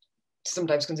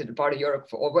sometimes considered part of Europe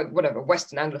or whatever,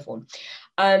 Western Anglophone.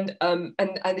 And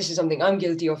this is something I'm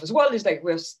guilty of as well, is like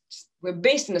we're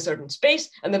based in a certain space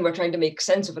and then we're trying to make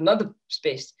sense of another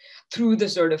space through the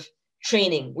sort of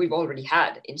training we've already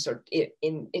had in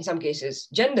some cases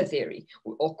gender theory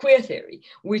or queer theory,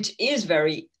 which is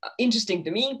very interesting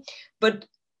to me, but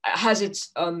has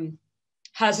its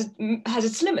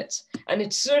limits. And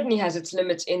it certainly has its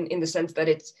limits in the sense that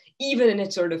it's, even in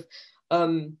its sort of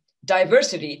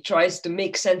diversity, tries to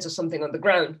make sense of something on the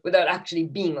ground without actually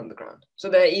being on the ground. So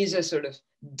there is a sort of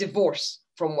divorce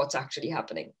from what's actually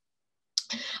happening.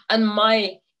 And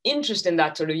my interest in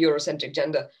that sort of Eurocentric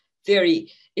gender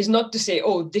theory is not to say,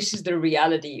 oh, this is the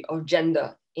reality of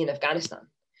gender in Afghanistan.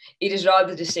 It is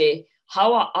rather to say,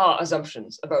 how are our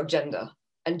assumptions about gender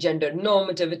and gender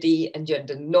normativity and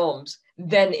gender norms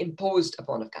then imposed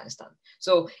upon Afghanistan?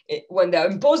 So when they're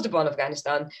imposed upon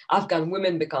Afghanistan, Afghan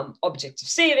women become objects of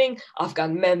saving,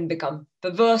 Afghan men become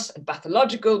perverse and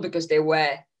pathological because they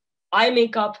wear eye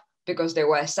makeup, because they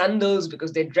wear sandals,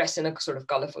 because they dress in a sort of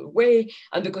colorful way,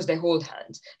 and because they hold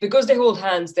hands. Because they hold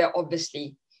hands, they're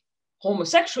obviously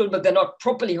homosexual, but they're not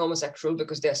properly homosexual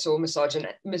because they're so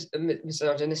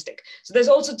misogynistic. So there's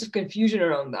all sorts of confusion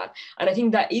around that. And I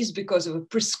think that is because of a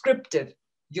prescriptive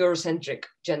Eurocentric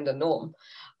gender norm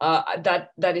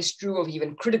that is true of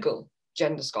even critical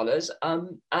gender scholars.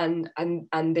 And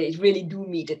they really do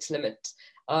meet its limits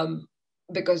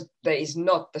because there is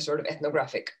not the sort of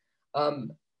ethnographic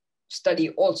study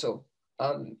also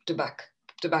to back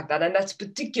that. And that's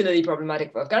particularly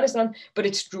problematic for Afghanistan, but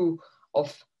it's true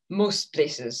of most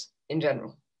places in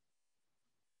general.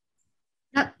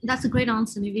 That's a great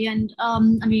answer, Nivi. And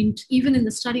I mean, even in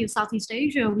the study of Southeast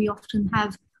Asia, we often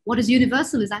have what is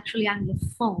universal is actually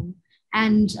Anglophone.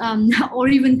 And, or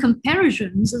even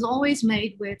comparisons is always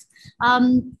made with,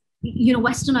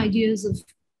 Western ideas of,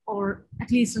 or at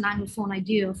least an Anglophone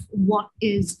idea of what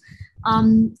is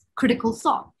critical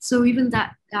thought. So even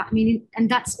that, and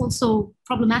that's also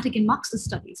problematic in Marxist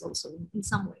studies also in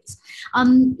some ways.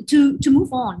 To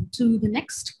move on to the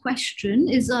next question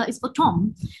is for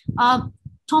Tom.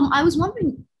 Tom, I was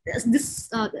wondering,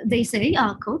 they say,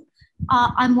 quote,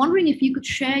 I'm wondering if you could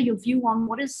share your view on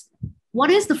what is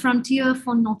the frontier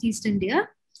for Northeast India?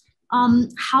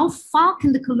 How far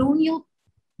can colonial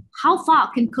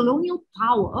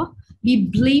power be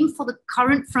blamed for the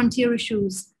current frontier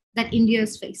issues that India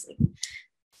is facing?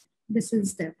 This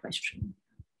is their question.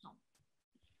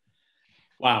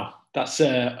 Wow, that's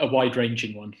a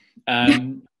wide-ranging one.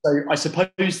 So I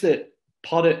suppose that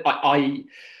part of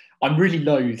I'm really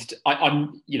loathed.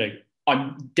 I'm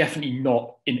I'm definitely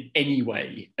not in any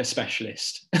way a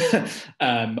specialist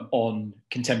on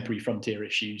contemporary frontier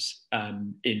issues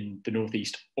in the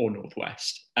Northeast or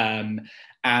Northwest.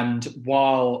 And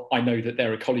while I know that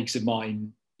there are colleagues of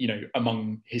mine, you know,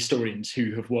 among historians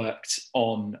who have worked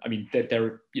on, I mean, there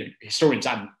are, you know, historians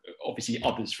and obviously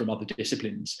others from other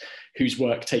disciplines whose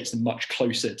work takes them much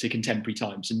closer to contemporary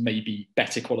times and may be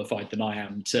better qualified than I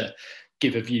am to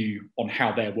give a view on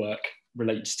how their work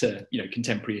relates to, you know,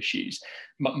 contemporary issues.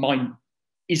 Mine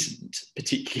isn't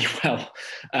particularly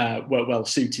well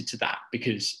suited to that,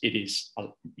 because it is,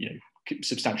 you know,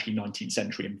 substantially 19th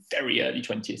century and very early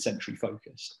 20th century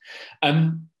focused.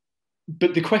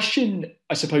 But the question,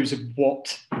 I suppose, of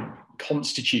what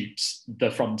constitutes the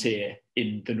frontier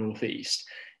in the Northeast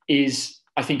is,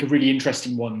 I think, a really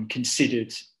interesting one,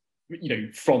 considered, you know,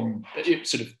 from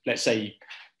sort of, let's say,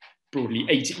 broadly,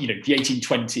 you know, the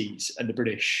 1820s and the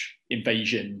British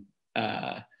invasion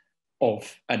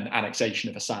of an annexation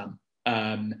of Assam,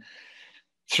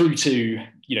 through to,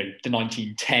 you know, the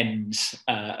 1910s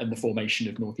and the formation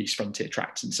of Northeast Frontier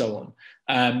Tracts and so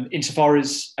on. Insofar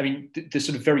as, I mean, the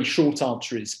sort of very short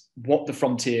answer is what the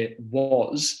frontier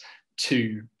was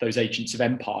to those agents of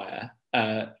empire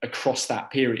across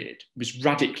that period was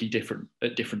radically different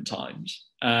at different times,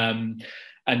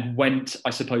 and went, I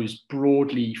suppose,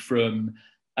 broadly from,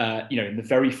 you know, in the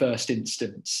very first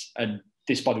instance, and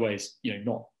this, by the way, is, you know,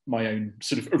 not my own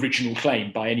sort of original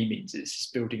claim by any means. It's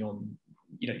building on,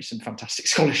 you know, some fantastic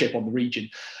scholarship on the region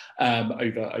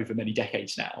over many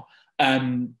decades now.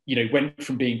 You know, went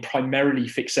from being primarily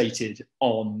fixated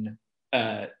on,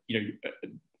 you know,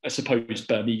 a supposed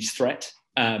Burmese threat,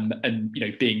 and, you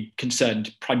know, being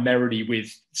concerned primarily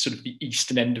with sort of the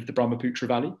eastern end of the Brahmaputra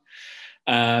Valley,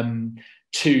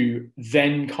 to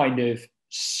then kind of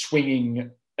swinging,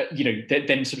 you know,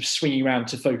 then sort of swinging around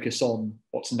to focus on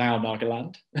what's now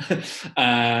Nagaland,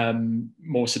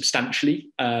 more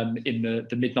substantially in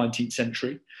the mid-19th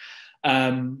century.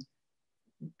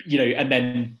 You know, and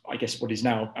then I guess what is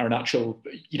now Arunachal,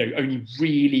 you know, only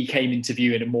really came into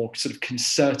view in a more sort of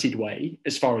concerted way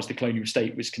as far as the colonial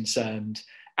state was concerned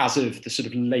as of the sort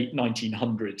of late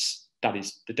 1900s, that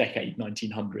is the decade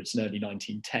 1900s and early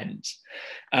 1910s.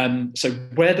 So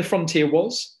where the frontier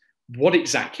was, what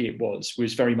exactly it was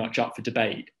very much up for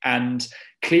debate. And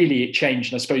clearly it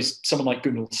changed. And I suppose someone like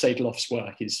Gunnar Seidloff's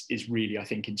work is really, I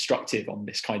think, instructive on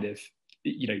this kind of,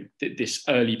 you know, this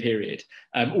early period.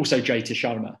 Also Jayita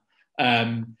Sharma,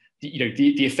 you know,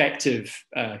 the effect of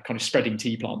kind of spreading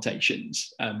tea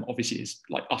plantations obviously is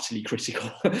like utterly critical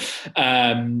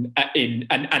and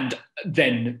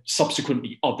then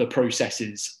subsequently other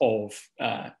processes of,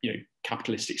 you know,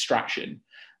 capitalist extraction,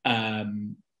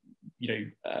 you know,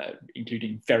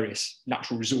 including various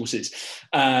natural resources,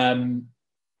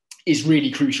 is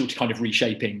really crucial to kind of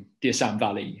reshaping the Assam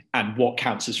Valley and what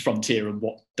counts as frontier and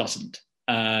what doesn't.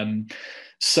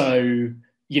 So,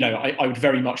 you know, I would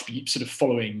very much be sort of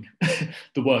following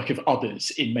the work of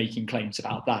others in making claims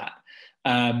about that.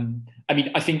 I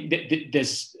mean, I think that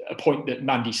there's a point that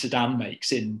Mandy Sedan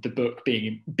makes in the book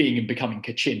Being and Becoming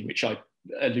Kachin, which I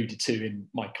alluded to in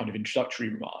my kind of introductory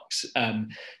remarks, to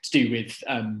do with,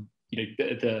 you know,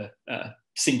 the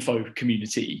Singpho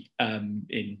community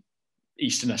in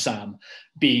Eastern Assam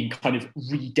being kind of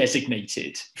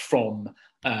redesignated from,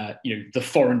 you know, the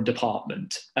foreign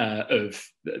department of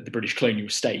the British colonial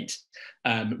state,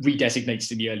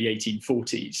 redesignated in the early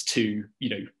 1840s to, you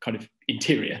know, kind of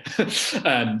interior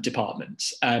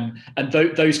departments. And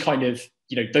those kind of,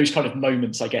 you know, those kind of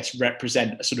moments, I guess,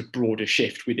 represent a sort of broader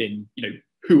shift within, you know,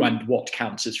 who and what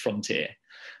counts as frontier,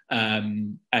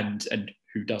 and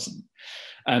who doesn't.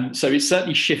 So it's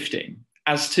certainly shifting.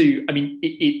 As to, I mean,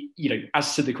 you know,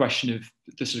 as to the question of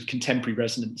the sort of contemporary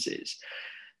resonances,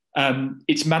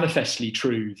 it's manifestly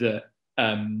true that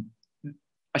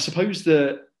I suppose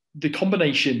the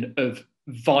combination of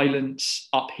violence,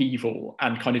 upheaval,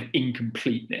 and kind of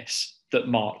incompleteness that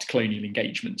marked colonial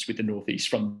engagements with the Northeast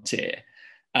frontier,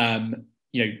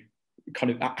 you know,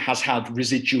 kind of has had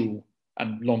residual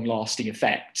and long-lasting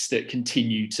effects that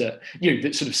continue to, you know,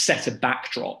 that sort of set a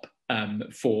backdrop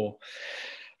for,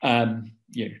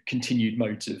 you know, continued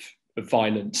modes of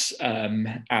violence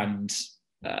and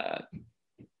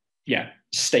yeah,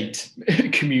 state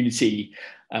community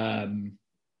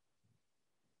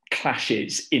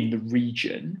clashes in the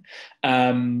region.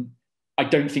 I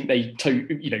don't think they,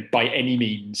 you know, by any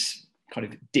means kind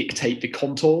of dictate the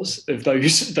contours of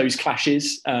those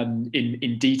clashes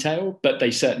in detail, but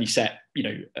they certainly set, you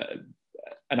know,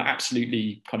 an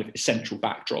absolutely kind of essential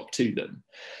backdrop to them.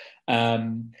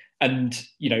 And,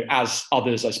 you know, as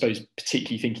others, I suppose,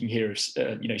 particularly thinking here of,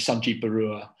 you know, Sanjeev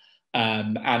Barua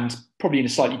And probably in a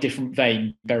slightly different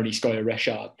vein, Berenice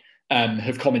Goya-Reshad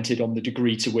have commented on the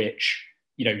degree to which,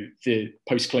 the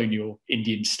post-colonial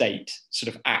Indian state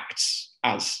sort of acts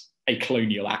as a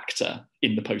colonial actor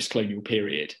in the post-colonial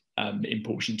period in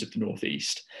portions of the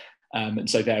Northeast. And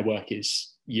so their work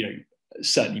is,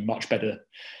 certainly much better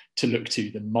to look to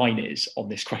than mine is on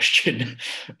this question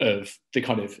of the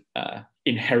kind of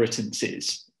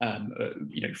inheritances,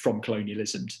 from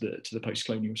colonialism to the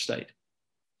post-colonial state.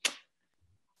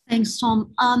 Thanks,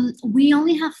 Tom. We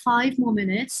only have 5 more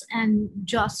minutes, and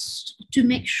just to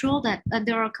make sure that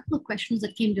there are a couple of questions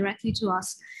that came directly to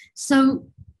us. So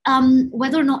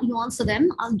whether or not you answer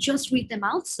them, I'll just read them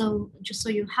out. So just so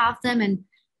you have them, and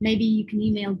maybe you can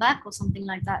email back or something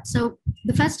like that. So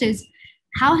the first is,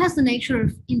 how has the nature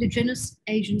of indigenous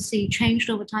agency changed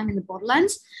over time in the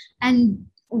borderlands? And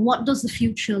what does the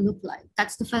future look like?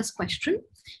 That's the first question.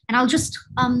 And I'll just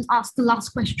ask the last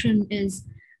question is,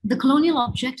 the colonial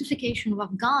objectification of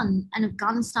Afghan and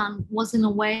Afghanistan was in a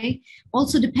way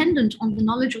also dependent on the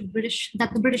knowledge of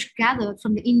that the British gathered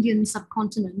from the Indian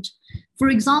subcontinent. For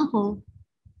example,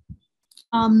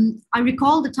 I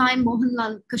recall the time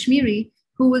Mohanlal Kashmiri,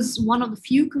 who was one of the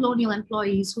few colonial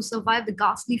employees who survived the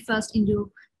ghastly first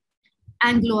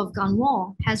Anglo-Afghan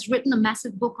War, has written a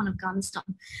massive book on Afghanistan.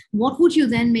 What would you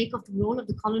then make of the role of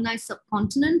the colonized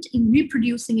subcontinent in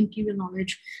reproducing imperial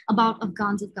knowledge about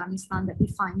Afghanistan that we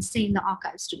find, say, in the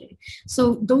archives today?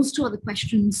 So those 2 are the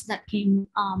questions that came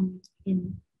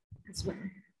in as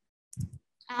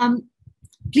well.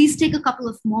 Please take a couple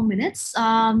of more minutes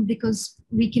because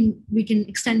we can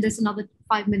extend this another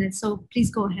 5 minutes. So please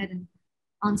go ahead and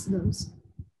answer those.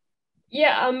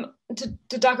 Yeah,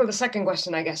 to tackle the second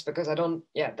question, I guess, because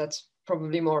that's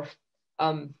probably more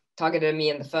targeted at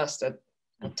me in the first at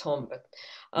Tom, but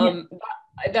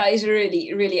that is a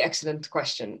really, really excellent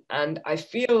question. And I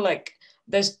feel like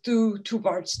there's two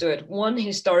parts to it. One,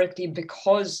 historically,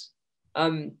 because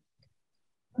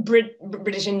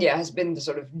British India has been the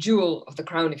sort of jewel of the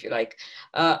crown, if you like,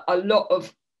 a lot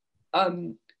of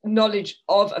knowledge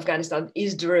of Afghanistan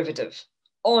is derivative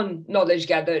on knowledge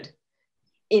gathered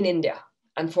in India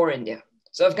and for India.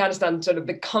 So Afghanistan sort of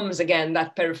becomes, again,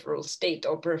 that peripheral state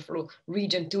or peripheral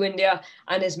region to India,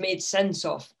 and is made sense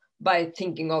of by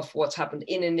thinking of what's happened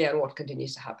in India and what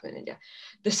continues to happen in India.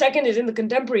 The second is, in the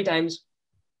contemporary times,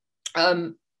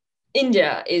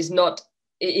 India is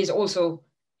also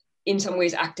in some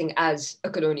ways acting as a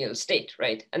colonial state,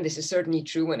 right? And this is certainly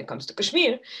true when it comes to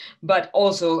Kashmir, but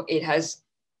also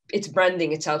it's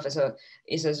branding itself as a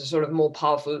sort of more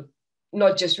powerful,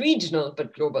 not just regional,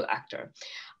 but global actor.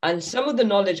 And some of the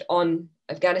knowledge on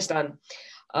Afghanistan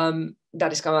that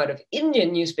has come out of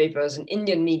Indian newspapers and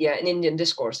Indian media and Indian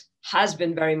discourse has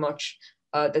been very much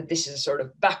that this is a sort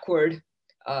of backward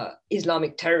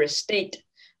Islamic terrorist state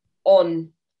on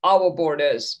our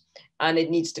borders, and it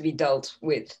needs to be dealt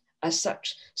with as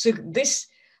such. So this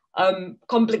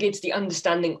complicates the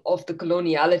understanding of the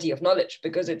coloniality of knowledge,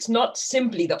 because it's not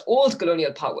simply the old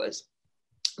colonial powers,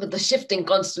 but the shifting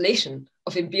constellation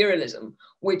of imperialism,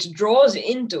 which draws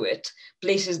into it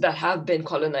places that have been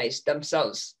colonized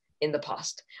themselves in the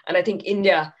past. And I think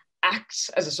India acts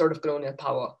as a sort of colonial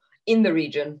power in the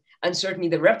region, and certainly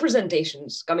the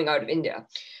representations coming out of India,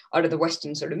 out of the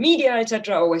Western sort of media,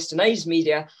 etc., or Westernized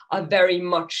media, are very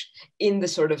much in the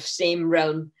sort of same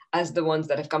realm as the ones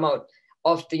that have come out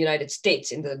of the United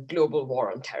States in the global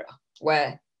war on terror,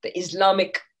 where the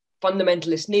Islamic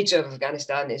fundamentalist nature of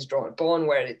Afghanistan is drawn upon,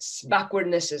 where its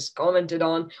backwardness is commented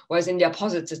on, whereas India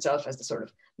posits itself as the sort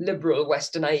of liberal,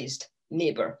 westernized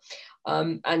neighbor,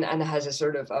 and has a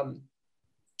sort of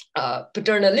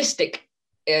paternalistic,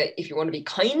 if you want to be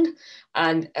kind,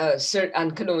 and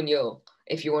colonial,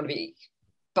 if you want to be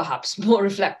perhaps more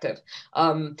reflective,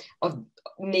 of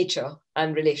nature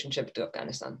and relationship to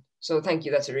Afghanistan. So thank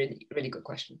you, that's a really, really good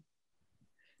question.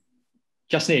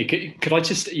 Jasnea, could I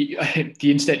just, the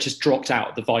internet just dropped out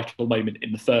at the vital moment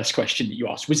in the first question that you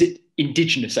asked. Was it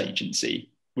indigenous agency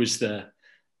was the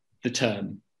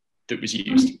term that was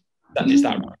used? Is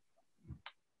that right?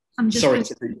 I'm just sorry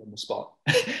to put you on the spot.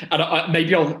 And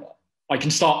maybe I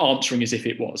can start answering as if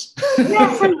it was.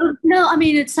 Yes, no, I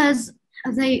mean, it says,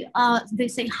 they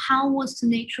say, how was the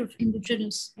nature of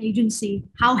indigenous agency?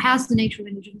 How has the nature of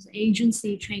indigenous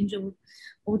agency changed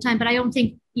over time? But I don't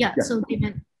think, so they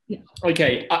meant, yeah.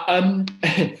 Okay,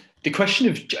 the question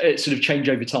of sort of change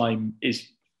over time is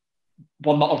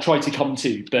one that I'll try to come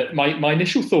to, but my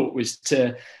initial thought was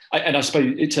and I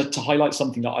suppose to highlight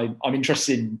something that I'm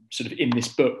interested in sort of in this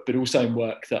book, but also in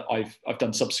work that I've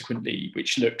done subsequently,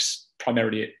 which looks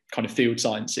primarily at kind of field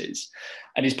sciences,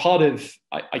 and is part of,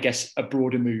 I guess, a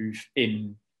broader move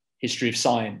in history of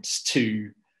science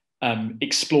to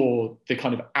explore the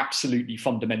kind of absolutely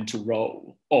fundamental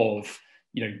role of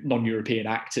non-European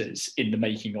actors in the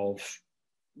making of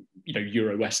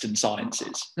Euro-Western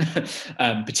sciences,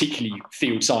 particularly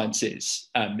field sciences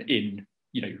in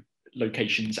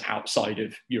locations outside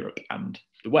of Europe and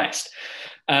the West.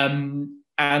 And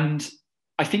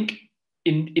I think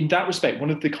in that respect,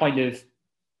 one of the kind of,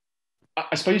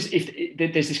 I suppose, if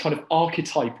there's this kind of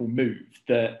archetypal move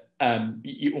that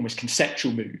almost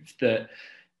conceptual move that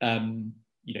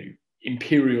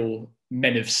imperial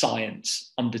men of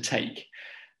science undertake,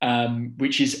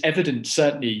 which is evident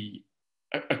certainly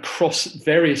across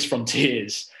various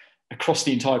frontiers across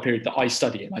the entire period that I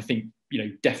study, and I think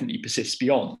definitely persists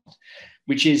beyond,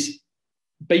 which is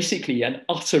basically an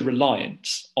utter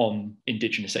reliance on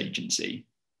indigenous agency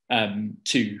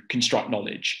to construct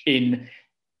knowledge in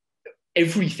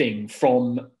everything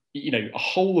from a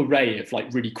whole array of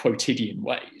really quotidian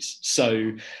ways.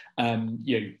 So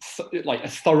like a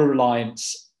thorough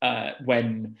reliance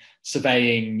when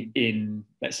surveying in,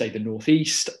 let's say, the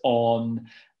Northeast on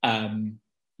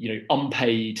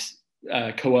unpaid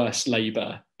coerced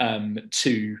labour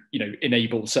to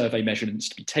enable survey measurements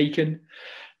to be taken.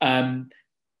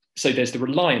 So there's the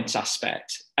reliance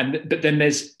aspect, but then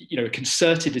there's a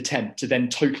concerted attempt to then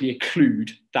totally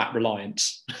occlude that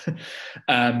reliance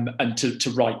and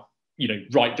to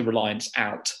write the reliance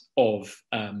out of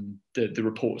the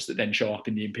reports that then show up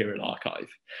in the Imperial archive,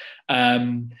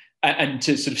 and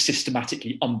to sort of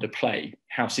systematically underplay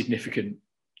how significant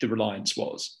the reliance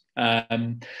was.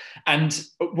 And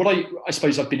what I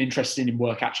suppose I've been interested in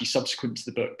work actually subsequent to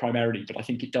the book primarily, but I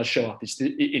think it does show up is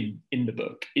in the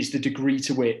book, is the degree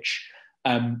to which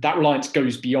that reliance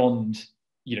goes beyond,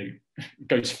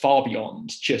 goes far beyond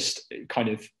just kind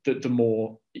of the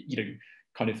more,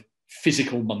 kind of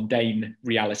physical, mundane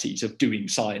realities of doing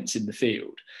science in the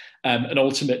field, and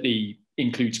ultimately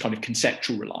includes kind of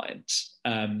conceptual reliance.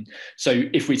 So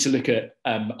if we're to look at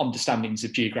understandings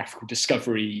of geographical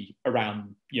discovery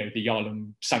around, the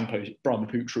Yarlung Sangpo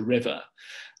Brahmaputra River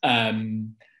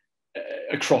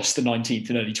across the 19th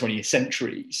and early 20th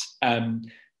centuries, I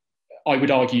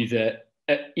would argue that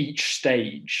at each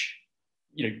stage,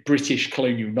 British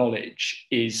colonial knowledge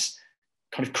is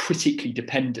kind of critically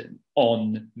dependent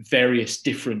on various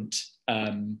different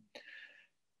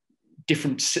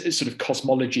sort of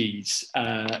cosmologies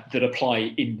that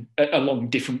apply along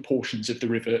different portions of the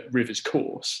river's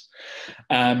course.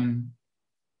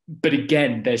 But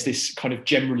again, there's this kind of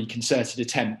generally concerted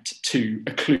attempt to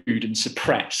occlude and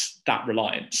suppress that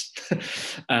reliance.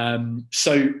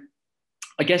 So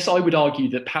I guess I would argue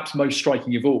that perhaps most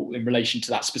striking of all in relation to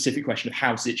that specific question of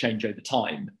how does it change over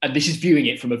time, and this is viewing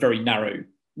it from a very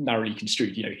narrowly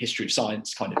construed, history of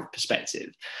science kind of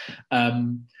perspective.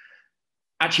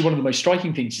 Actually, one of the most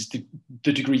striking things is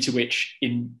the degree to which,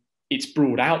 in its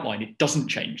broad outline, it doesn't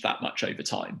change that much over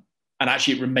time, and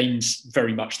actually it remains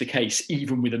very much the case,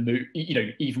 even with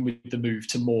the move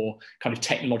to more kind of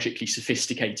technologically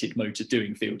sophisticated modes of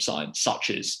doing field science, such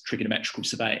as trigonometrical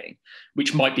surveying,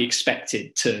 which might be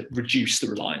expected to reduce the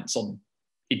reliance on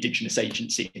indigenous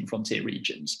agency in frontier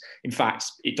regions. In fact,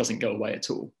 it doesn't go away at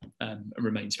all, and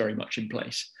remains very much in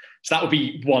place. So that would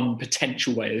be one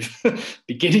potential way of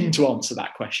beginning to answer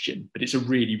that question, but it's a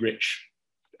really rich,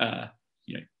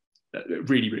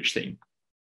 really rich theme.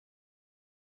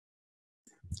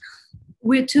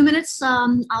 We're 2 minutes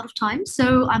out of time,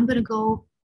 so I'm going to go,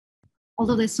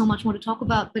 although there's so much more to talk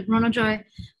about, but Ronojoy,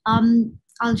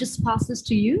 I'll just pass this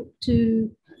to you to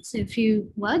say a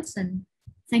few words, and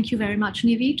thank you very much,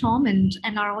 Nivi, Tom, and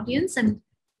our audience. And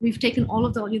we've taken all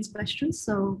of the audience questions,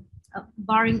 so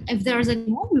barring, if there is any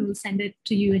more, we will send it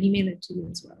to you and email it to you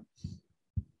as well.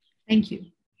 Thank you.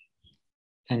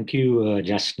 Thank you,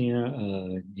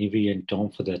 Jasnea, Nivi, and Tom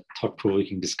for the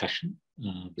thought-provoking discussion.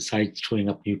 Besides throwing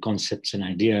up new concepts and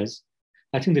ideas,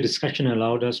 I think the discussion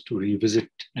allowed us to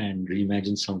revisit and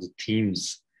reimagine some of the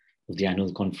themes of the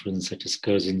annual conference, such as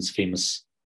Curzon's famous,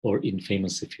 or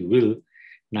infamous, if you will,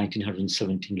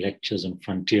 1917 lectures on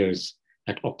frontiers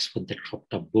at Oxford that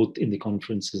cropped up both in the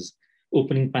conference's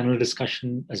opening panel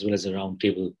discussion as well as a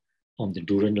roundtable on the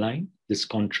Durand Line. This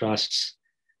contrasts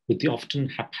with the often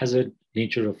haphazard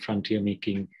nature of frontier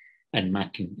making and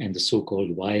mapping and the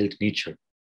so-called wild nature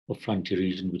of frontier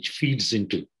region, which feeds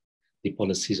into the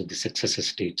policies of the successor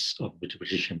states of the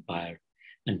British Empire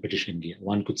and British India.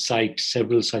 One could cite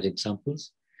several such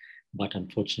examples, but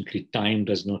unfortunately time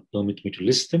does not permit me to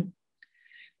list them.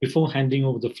 Before handing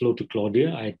over the floor to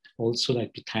Claudia, I'd also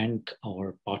like to thank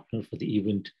our partner for the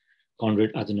event,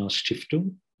 Konrad Adenauer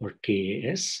Stiftung, or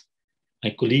KAS,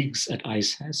 my colleagues at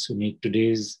ISAS who make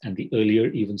today's and the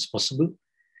earlier events possible,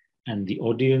 and the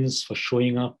audience for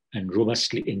showing up and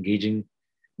robustly engaging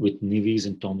with Nivi's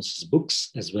and Thomas's books,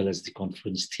 as well as the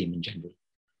conference theme in general.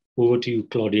 Over to you,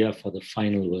 Claudia, for the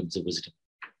final words of wisdom.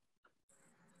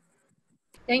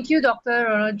 Thank you, Dr.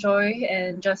 Ronojoy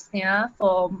and Jasnea,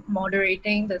 for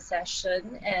moderating the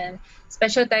session. And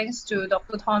special thanks to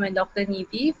Dr. Tom and Dr.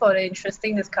 Nivi for the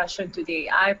interesting discussion today.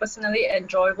 I personally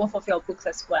enjoy both of your books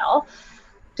as well.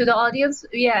 To the audience,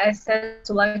 we at ISAS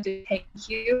would like to thank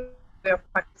you for your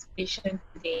participation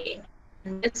today.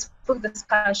 And this book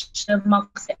discussion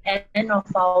marks the end of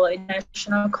our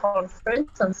international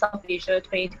conference on South Asia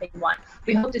 2021.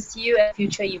 We hope to see you at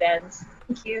future events.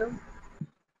 Thank you.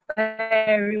 Bye,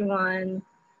 everyone.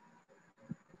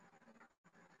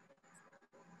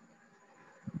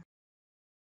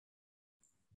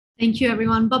 Thank you,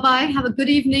 everyone. Bye-bye. Have a good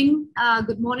evening,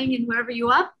 good morning, and wherever you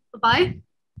are. Bye-bye.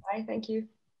 Bye, thank you.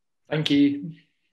 Thank you.